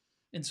about.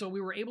 And so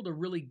we were able to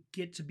really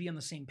get to be on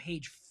the same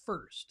page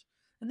first.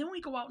 And then we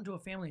go out into a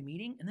family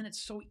meeting, and then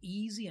it's so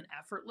easy and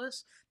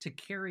effortless to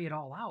carry it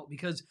all out,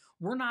 because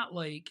we're not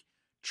like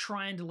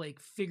trying to like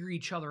figure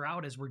each other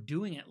out as we're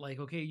doing it.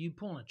 Like, okay, you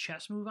pulling a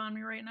chess move on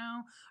me right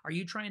now? Are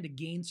you trying to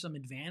gain some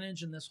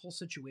advantage in this whole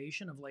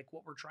situation of like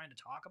what we're trying to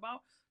talk about?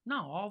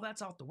 No, all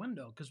that's out the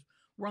window, because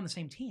we're on the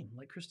same team.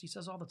 Like Christy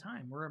says all the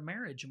time, we're a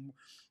marriage and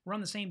we're on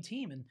the same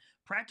team. And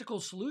practical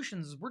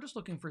solutions, we're just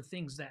looking for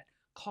things that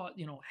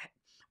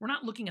we're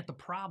not looking at the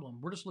problem.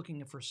 We're just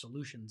looking for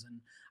solutions. And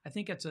I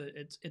think it's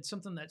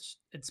something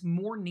it's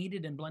more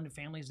needed in blended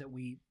families that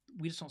we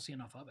just don't see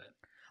enough of it.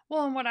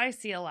 Well, and what I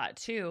see a lot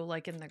too,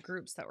 like in the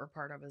groups that we're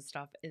part of and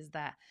stuff, is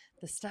that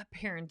the step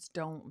parents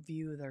don't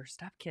view their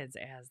step kids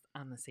as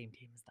on the same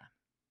team as them.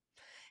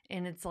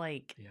 And it's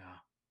like,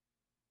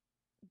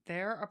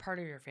 they're a part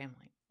of your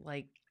family.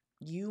 Like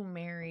you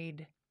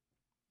married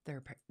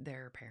their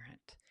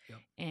parent. Yep.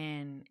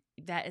 And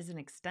that is an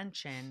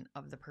extension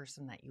of the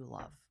person that you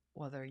love,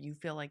 whether you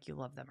feel like you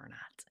love them or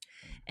not.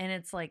 And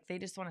it's like, they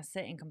just want to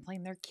sit and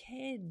complain. They're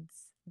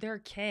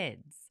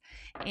kids.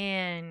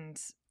 And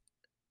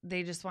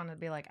they just want to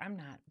be like, I'm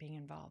not being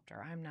involved,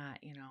 or I'm not,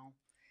 you know.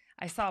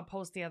 I saw a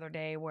post the other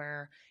day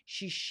where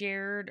she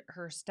shared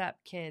her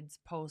stepkid's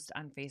post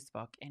on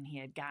Facebook, and he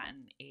had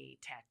gotten a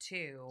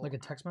tattoo. Like a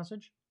text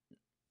message?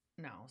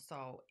 No.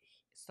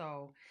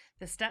 So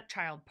the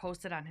stepchild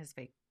posted on his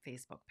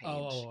Facebook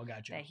page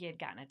gotcha. that he had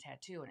gotten a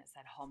tattoo, and it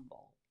said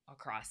humble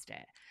across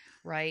it,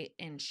 right?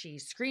 And she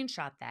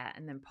screenshot that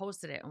and then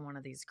posted it in one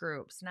of these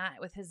groups, not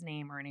with his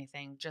name or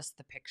anything, just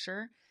the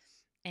picture.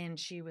 And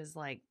she was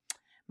like,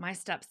 my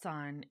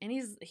stepson, and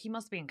he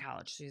must be in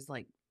college. So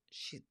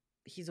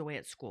he's away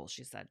at school,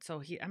 she said.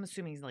 So I'm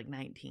assuming he's like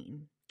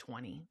 19,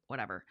 20,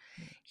 whatever.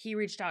 He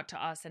reached out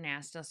to us and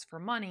asked us for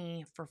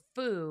money for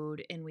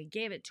food, and we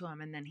gave it to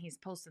him. And then he's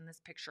posting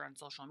this picture on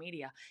social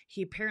media.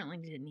 He apparently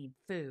didn't need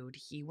food.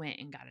 He went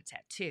and got a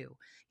tattoo,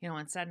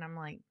 instead. And I'm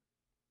like,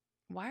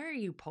 why are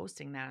you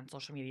posting that on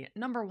social media?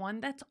 Number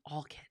one, that's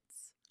all kids.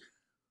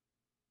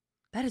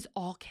 That is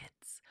all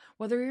kids,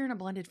 whether you're in a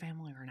blended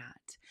family or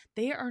not.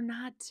 They are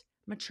not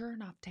mature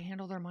enough to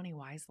handle their money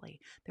wisely.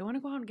 They want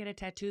to go out and get a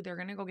tattoo. They're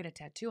going to go get a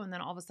tattoo. And then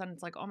all of a sudden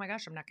it's like, oh my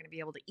gosh, I'm not going to be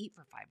able to eat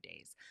for 5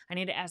 days. I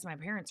need to ask my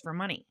parents for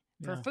money,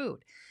 for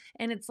food.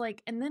 And it's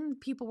like, and then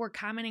people were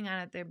commenting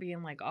on it. They're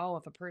being like, oh,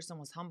 if a person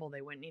was humble,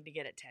 they wouldn't need to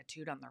get it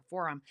tattooed on their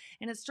forearm.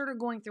 And it started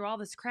going through all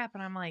this crap.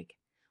 And I'm like,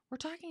 we're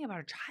talking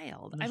about a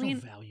child. There's no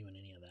value in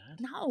any of that.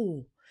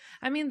 No.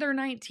 I mean, they're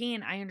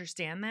 19. I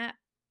understand that.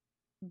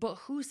 But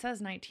who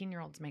says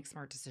 19-year-olds make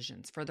smart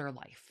decisions for their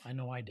life? I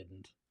know I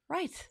didn't.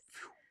 Right.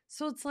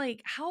 So it's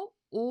like, how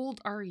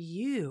old are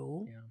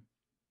you? Yeah.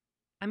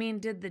 I mean,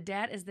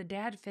 is the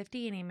dad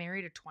 50 and he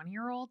married a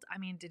 20-year-old? I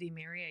mean, did he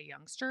marry a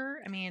youngster?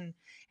 I mean,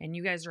 and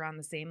you guys are on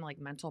the same like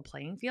mental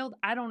playing field?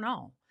 I don't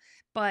know.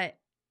 But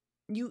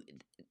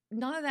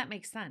none of that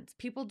makes sense.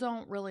 People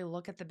don't really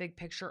look at the big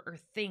picture or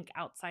think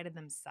outside of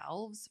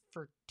themselves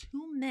for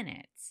 2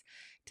 minutes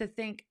to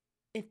think,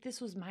 if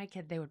this was my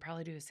kid, they would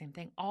probably do the same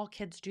thing. All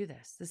kids do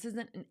this. This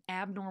isn't an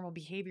abnormal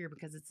behavior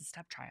because it's a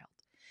stepchild,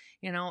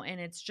 and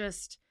it's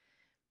just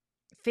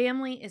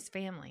family is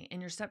family,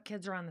 and your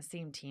stepkids are on the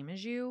same team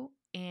as you,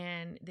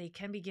 and they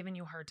can be giving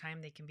you a hard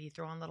time. They can be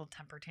throwing little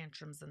temper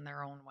tantrums in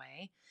their own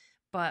way,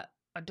 but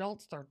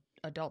adults, they're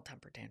adult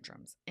temper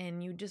tantrums.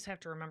 And you just have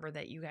to remember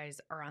that you guys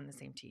are on the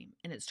same team,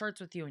 and it starts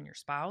with you and your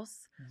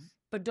spouse,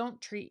 but don't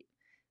treat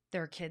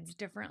their kids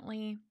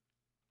differently.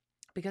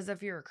 Because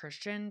if you're a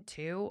Christian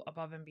too,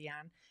 above and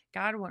beyond,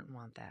 God wouldn't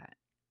want that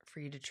for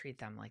you to treat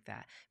them like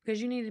that,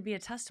 because you need to be a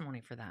testimony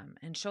for them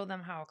and show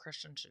them how a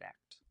Christian should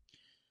act.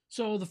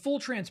 So the full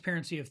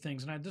transparency of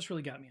things, and this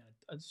really got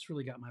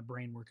my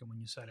brain working when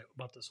you said it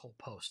about this whole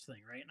post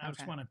thing, right? And I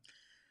just want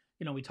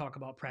to, we talk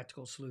about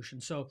practical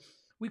solutions. So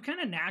we kind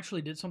of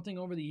naturally did something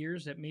over the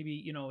years that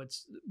maybe,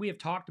 we have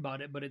talked about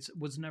it, but it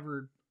was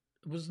never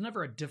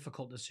a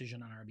difficult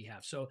decision on our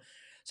behalf. So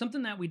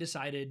something that we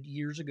decided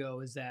years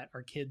ago is that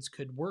our kids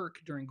could work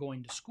during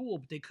going to school,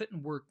 but they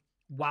couldn't work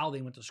while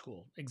they went to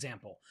school.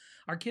 Example,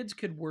 our kids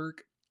could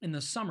work in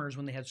the summers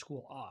when they had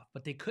school off,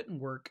 but they couldn't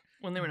work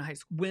when they were in high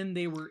school, when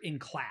they were in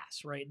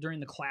class, right? During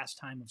the class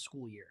time of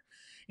school year.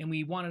 And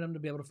we wanted them to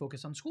be able to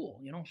focus on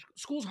school.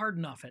 School's hard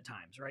enough at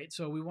times, right?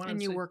 So we wanted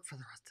work for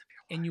the rest of your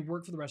life. And you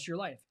work for the rest of your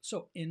life.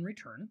 So in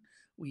return,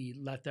 we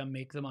let them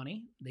make the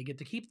money. They get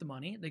to keep the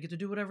money. They get to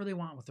do whatever they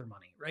want with their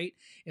money, right?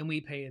 And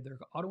we pay their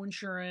auto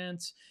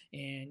insurance,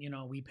 and,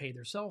 we pay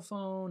their cell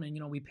phone,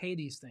 and, we pay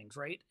these things,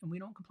 right? And we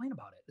don't complain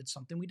about it. It's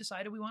something we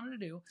decided we wanted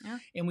to do. Yeah.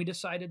 And we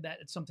decided that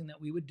it's something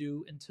that we would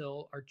do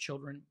until our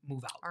children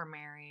move out. Or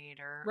married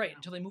or... Right,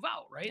 until they move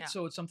out, right? Yeah.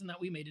 So it's something that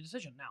we made a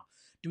decision. Now,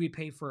 do we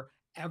pay for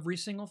every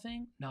single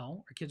thing?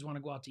 No. Our kids want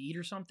to go out to eat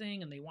or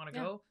something, and they want to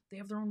go. They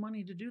have their own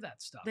money to do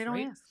that stuff, They don't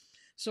right? ask.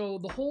 So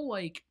the whole,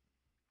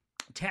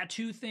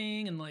 tattoo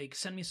thing and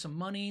send me some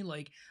money,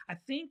 I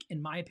think, in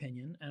my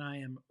opinion, and I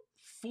am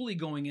fully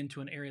going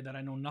into an area that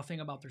I know nothing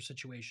about their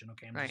situation.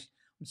 Okay. I'm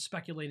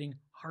speculating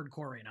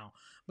hardcore right now,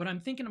 but I'm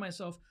thinking to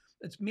myself,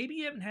 it's maybe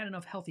you haven't had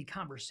enough healthy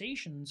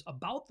conversations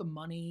about the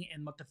money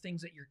and what the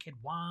things that your kid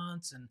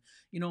wants. And,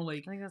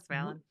 I think that's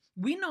valid.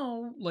 We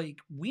know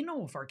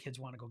if our kids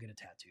want to go get a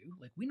tattoo,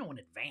 we know in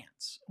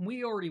advance.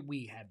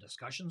 We have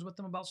discussions with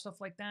them about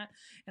stuff like that.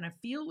 And I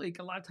feel like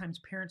a lot of times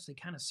parents, they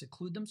kind of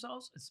seclude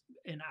themselves.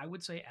 And I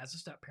would say, as a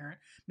step parent,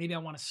 maybe I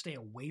want to stay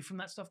away from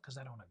that stuff because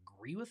I don't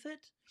agree with it.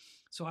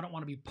 So I don't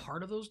want to be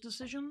part of those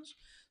decisions.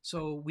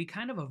 So we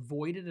kind of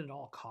avoid it at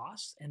all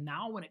costs. And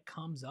now when it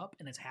comes up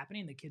and it's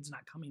happening, the kid's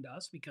not coming to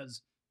us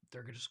because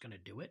they're just going to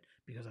do it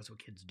because that's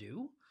what kids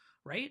do,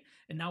 right?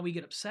 And now we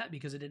get upset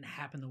because it didn't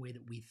happen the way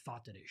that we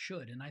thought that it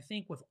should. And I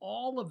think with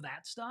all of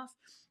that stuff,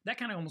 that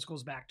kind of almost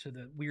goes back to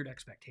the weird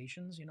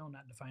expectations,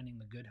 not defining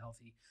the good,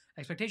 healthy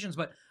expectations.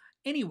 But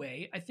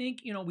anyway, I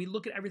think, we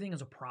look at everything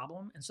as a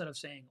problem instead of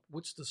saying,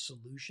 what's the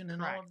solution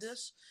in all of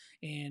this?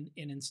 And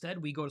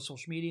instead we go to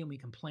social media and we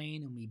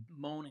complain and we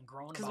moan and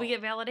groan. Because we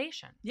get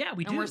validation. Yeah,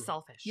 we do. And we're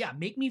selfish. Yeah,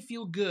 make me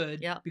feel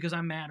good because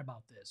I'm mad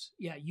about this.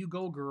 Yeah, you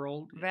go,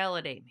 girl.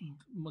 Validate me.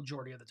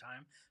 Majority of the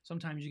time.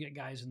 Sometimes you get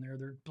guys in there,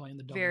 they're playing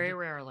the double. Very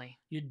rarely.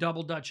 You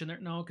double dutch in there.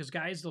 No, because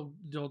guys,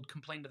 they'll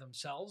complain to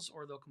themselves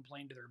or they'll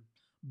complain to their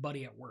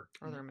buddy at work.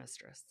 Or their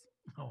mistress.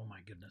 Oh my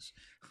goodness.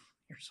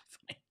 You're so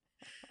funny.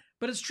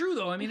 But it's true,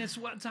 though. I mean, it's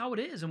how it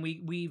is. And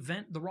we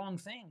vent the wrong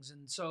things.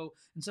 And so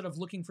instead of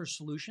looking for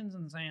solutions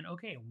and saying,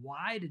 okay,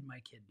 why did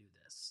my kid do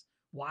this?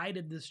 Why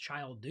did this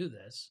child do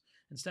this?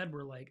 Instead,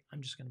 we're like,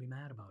 I'm just going to be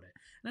mad about it.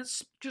 And that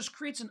just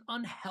creates an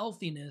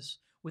unhealthiness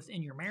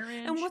within your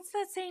marriage, And what's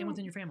that saying and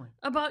within your family.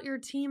 about your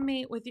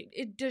teammate with you?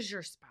 Does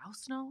your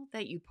spouse know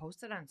that you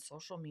posted on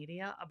social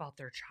media about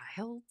their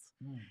child?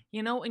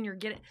 You know, and you're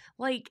getting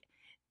like,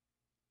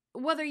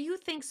 whether you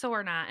think so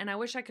or not, and I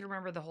wish I could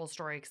remember the whole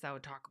story because I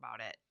would talk about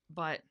it,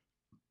 but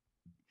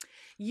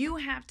you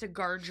have to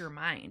guard your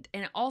mind.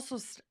 And also,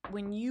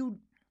 when you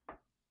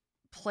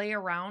play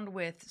around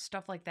with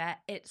stuff like that,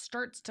 it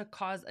starts to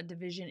cause a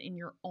division in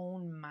your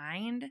own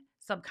mind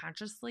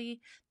subconsciously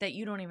that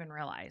you don't even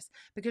realize,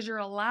 because you're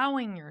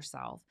allowing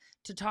yourself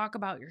to talk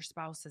about your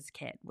spouse's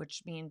kid,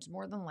 which means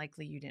more than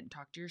likely you didn't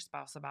talk to your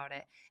spouse about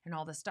it and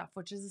all this stuff,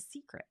 which is a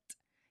secret,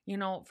 you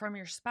know, from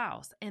your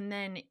spouse. And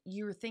then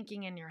you're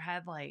thinking in your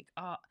head, like,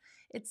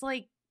 it's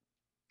like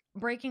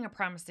breaking a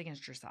promise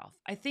against yourself.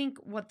 I think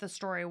what the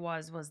story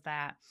was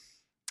that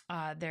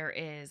there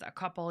is a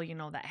couple, you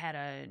know, that had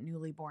a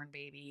newly born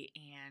baby,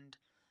 and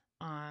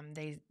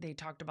they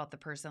talked about the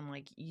person,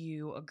 like,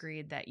 you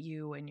agreed that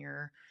you and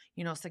your,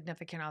 you know,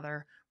 significant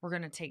other were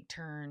going to take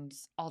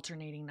turns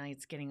alternating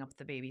nights getting up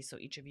the baby so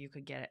each of you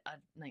could get a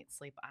night's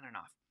sleep on and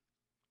off.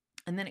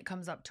 And then it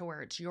comes up to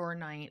where it's your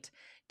night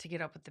to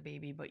get up with the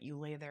baby, but you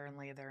lay there and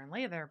lay there and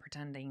lay there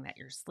pretending that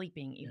you're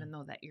sleeping, even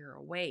though that you're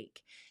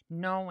awake,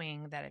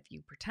 knowing that if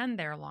you pretend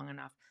there long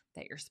enough,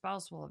 that your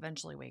spouse will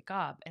eventually wake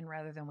up, and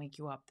rather than wake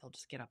you up, they'll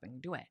just get up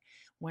and do it.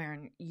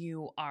 When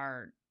you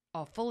are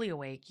fully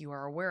awake, you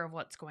are aware of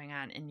what's going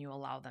on, and you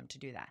allow them to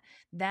do that.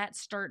 That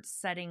starts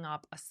setting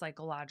up a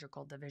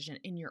psychological division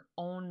in your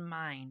own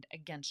mind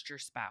against your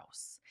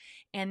spouse.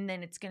 And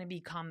then it's going to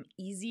become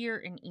easier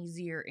and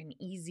easier and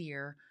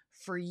easier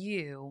for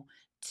you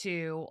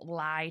to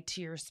lie to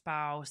your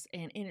spouse.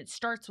 And it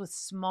starts with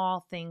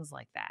small things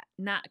like that.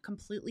 Not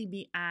completely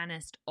be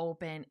honest,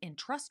 open, and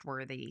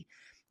trustworthy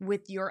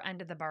with your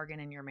end of the bargain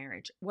in your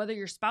marriage. Whether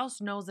your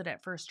spouse knows it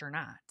at first or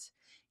not,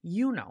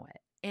 you know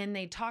it. And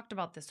they talked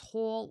about this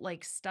whole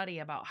like study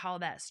about how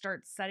that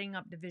starts setting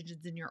up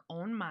divisions in your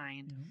own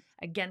mind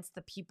against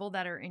the people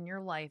that are in your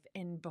life.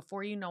 And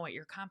before you know it,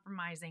 you're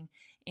compromising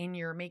and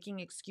you're making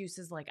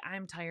excuses like,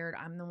 I'm tired,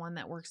 I'm the one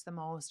that works the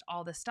most,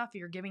 all this stuff.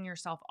 You're giving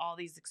yourself all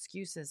these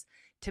excuses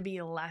to be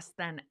a less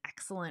than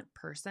excellent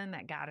person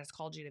that God has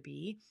called you to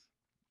be.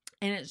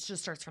 And it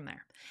just starts from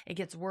there. It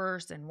gets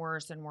worse and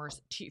worse and worse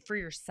for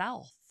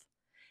yourself,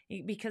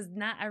 because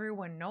not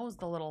everyone knows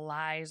the little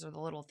lies or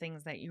the little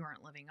things that you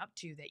aren't living up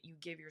to, that you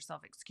give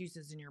yourself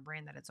excuses in your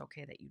brain that it's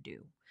okay that you do.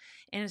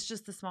 And it's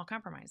just the small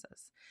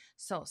compromises.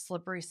 So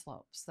slippery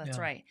slopes. That's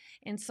right.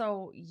 And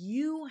so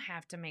you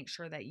have to make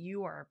sure that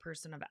you are a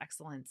person of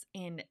excellence.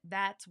 And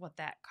that's what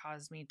that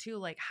caused me to.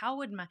 Like, how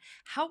would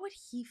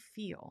he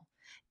feel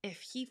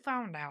if he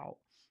found out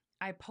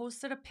I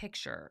posted a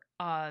picture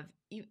of,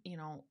 you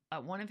know,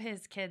 one of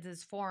his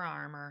kids'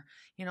 forearm, or,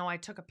 you know, I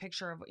took a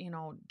picture of, you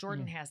know,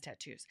 Jordan has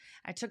tattoos.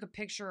 I took a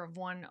picture of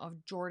one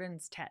of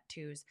Jordan's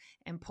tattoos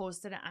and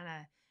posted it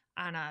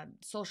on a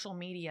social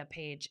media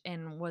page,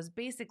 and was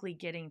basically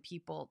getting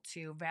people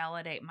to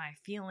validate my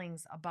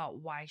feelings about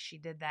why she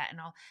did that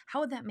and all. How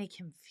would that make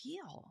him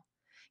feel?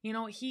 You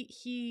know,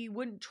 he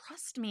wouldn't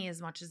trust me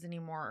as much as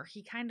anymore.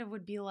 He kind of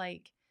would be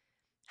like,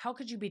 how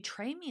could you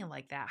betray me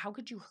like that? How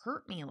could you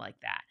hurt me like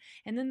that?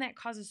 And then that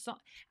causes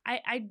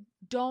I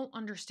don't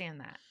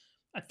understand that.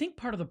 I think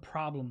part of the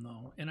problem,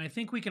 though, and I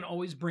think we can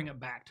always bring it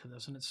back to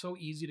this, and it's so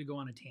easy to go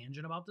on a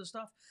tangent about this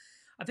stuff.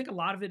 I think a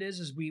lot of it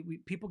is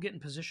we people get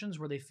in positions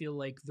where they feel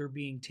like they're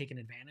being taken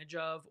advantage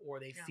of, or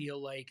they feel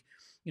like,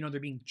 you know, they're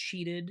being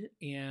cheated,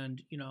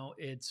 and, you know,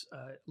 it's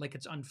like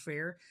it's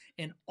unfair.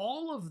 And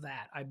all of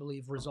that, I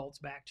believe, results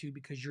back to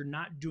because you're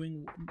not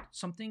doing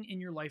something in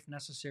your life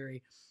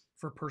necessary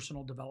for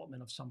personal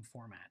development of some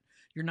format.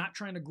 You're not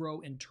trying to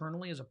grow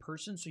internally as a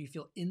person, so you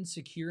feel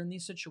insecure in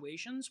these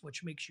situations,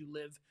 which makes you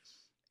live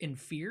in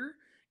fear.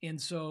 And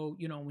so,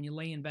 you know, when you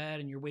lay in bed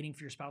and you're waiting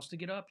for your spouse to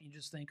get up, you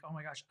just think, oh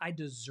my gosh, I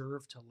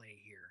deserve to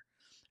lay here.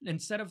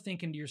 Instead of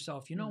thinking to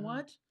yourself, you know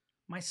what?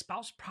 My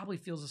spouse probably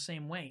feels the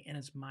same way, and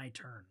it's my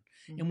turn.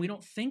 And we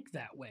don't think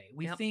that way.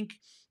 We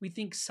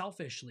think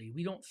selfishly.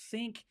 We don't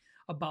think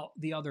about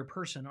the other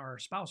person or our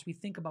spouse. We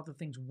think about the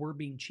things we're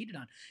being cheated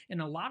on.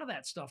 And a lot of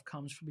that stuff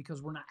comes from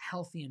because we're not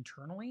healthy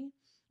internally.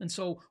 And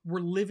so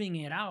we're living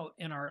it out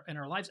in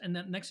our lives. And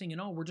then next thing you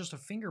know, we're just a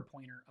finger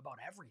pointer about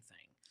everything.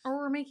 Or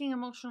we're making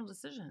emotional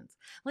decisions.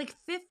 Like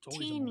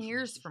 15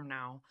 years from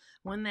now,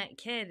 when that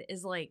kid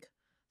is like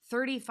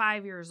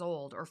 35 years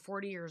old or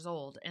 40 years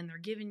old and they're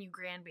giving you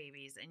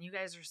grandbabies and you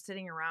guys are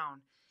sitting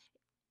around,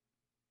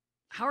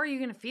 how are you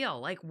going to feel?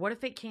 Like, what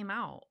if it came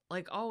out?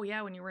 Like, oh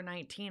yeah, when you were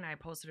 19, I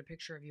posted a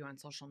picture of you on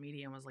social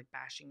media and was like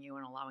bashing you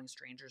and allowing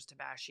strangers to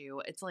bash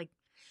you. It's like,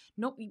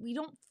 no, we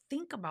don't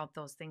think about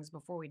those things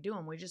before we do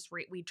them. We just,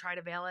 we try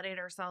to validate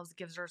ourselves,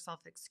 gives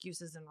ourselves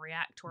excuses, and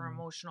react to our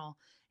emotional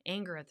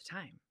anger at the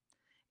time.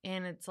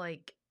 And it's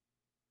like,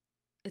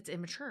 it's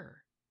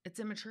immature. It's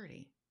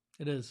immaturity.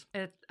 It is.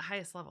 At the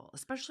highest level,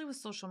 especially with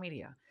social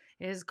media.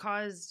 It has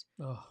caused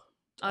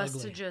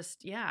us to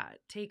just,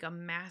 take a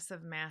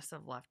massive,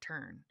 massive left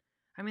turn.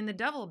 I mean, the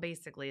devil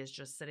basically is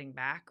just sitting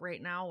back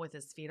right now with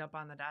his feet up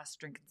on the desk,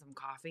 drinking some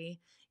coffee,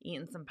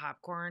 eating some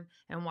popcorn,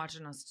 and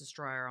watching us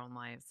destroy our own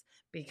lives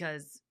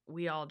because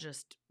we all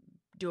just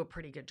do a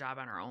pretty good job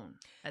on our own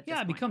at this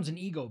Yeah, it point. becomes an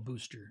ego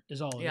booster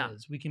is all it Yeah.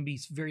 is. We can be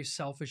very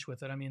selfish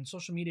with it. I mean,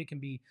 social media can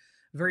be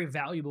very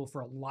valuable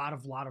for a lot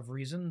of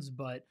reasons,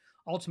 but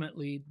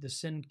ultimately the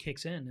sin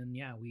kicks in and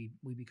yeah, we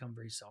become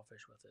very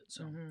selfish with it.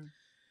 So Mhm.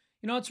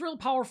 it's a real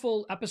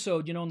powerful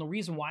episode, and the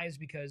reason why is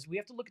because we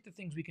have to look at the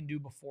things we can do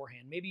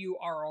beforehand. Maybe you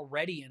are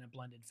already in a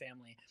blended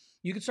family.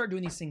 You can start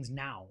doing these things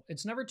now.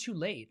 It's never too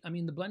late. I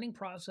mean, the blending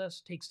process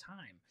takes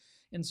time.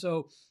 And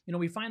so,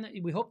 we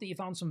hope that you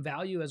found some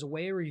value as a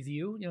way to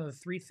review, the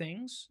three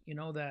things,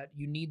 that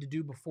you need to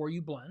do before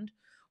you blend.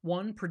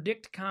 1,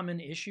 predict common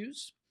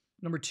issues.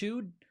 Number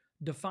 2,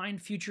 define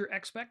future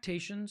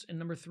expectations. And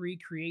number 3,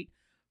 create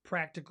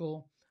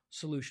practical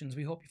solutions.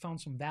 We hope you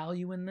found some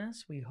value in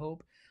this. We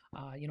hope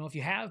if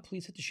you have,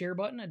 please hit the share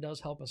button. It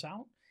does help us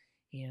out.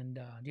 And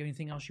do you have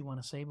anything else you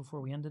want to say before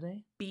we end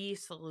today? Be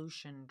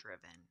solution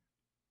driven.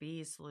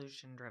 Be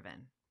solution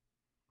driven.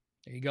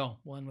 There you go.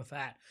 We'll end with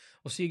that.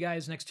 We'll see you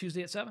guys next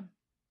Tuesday at 7.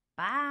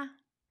 Bye.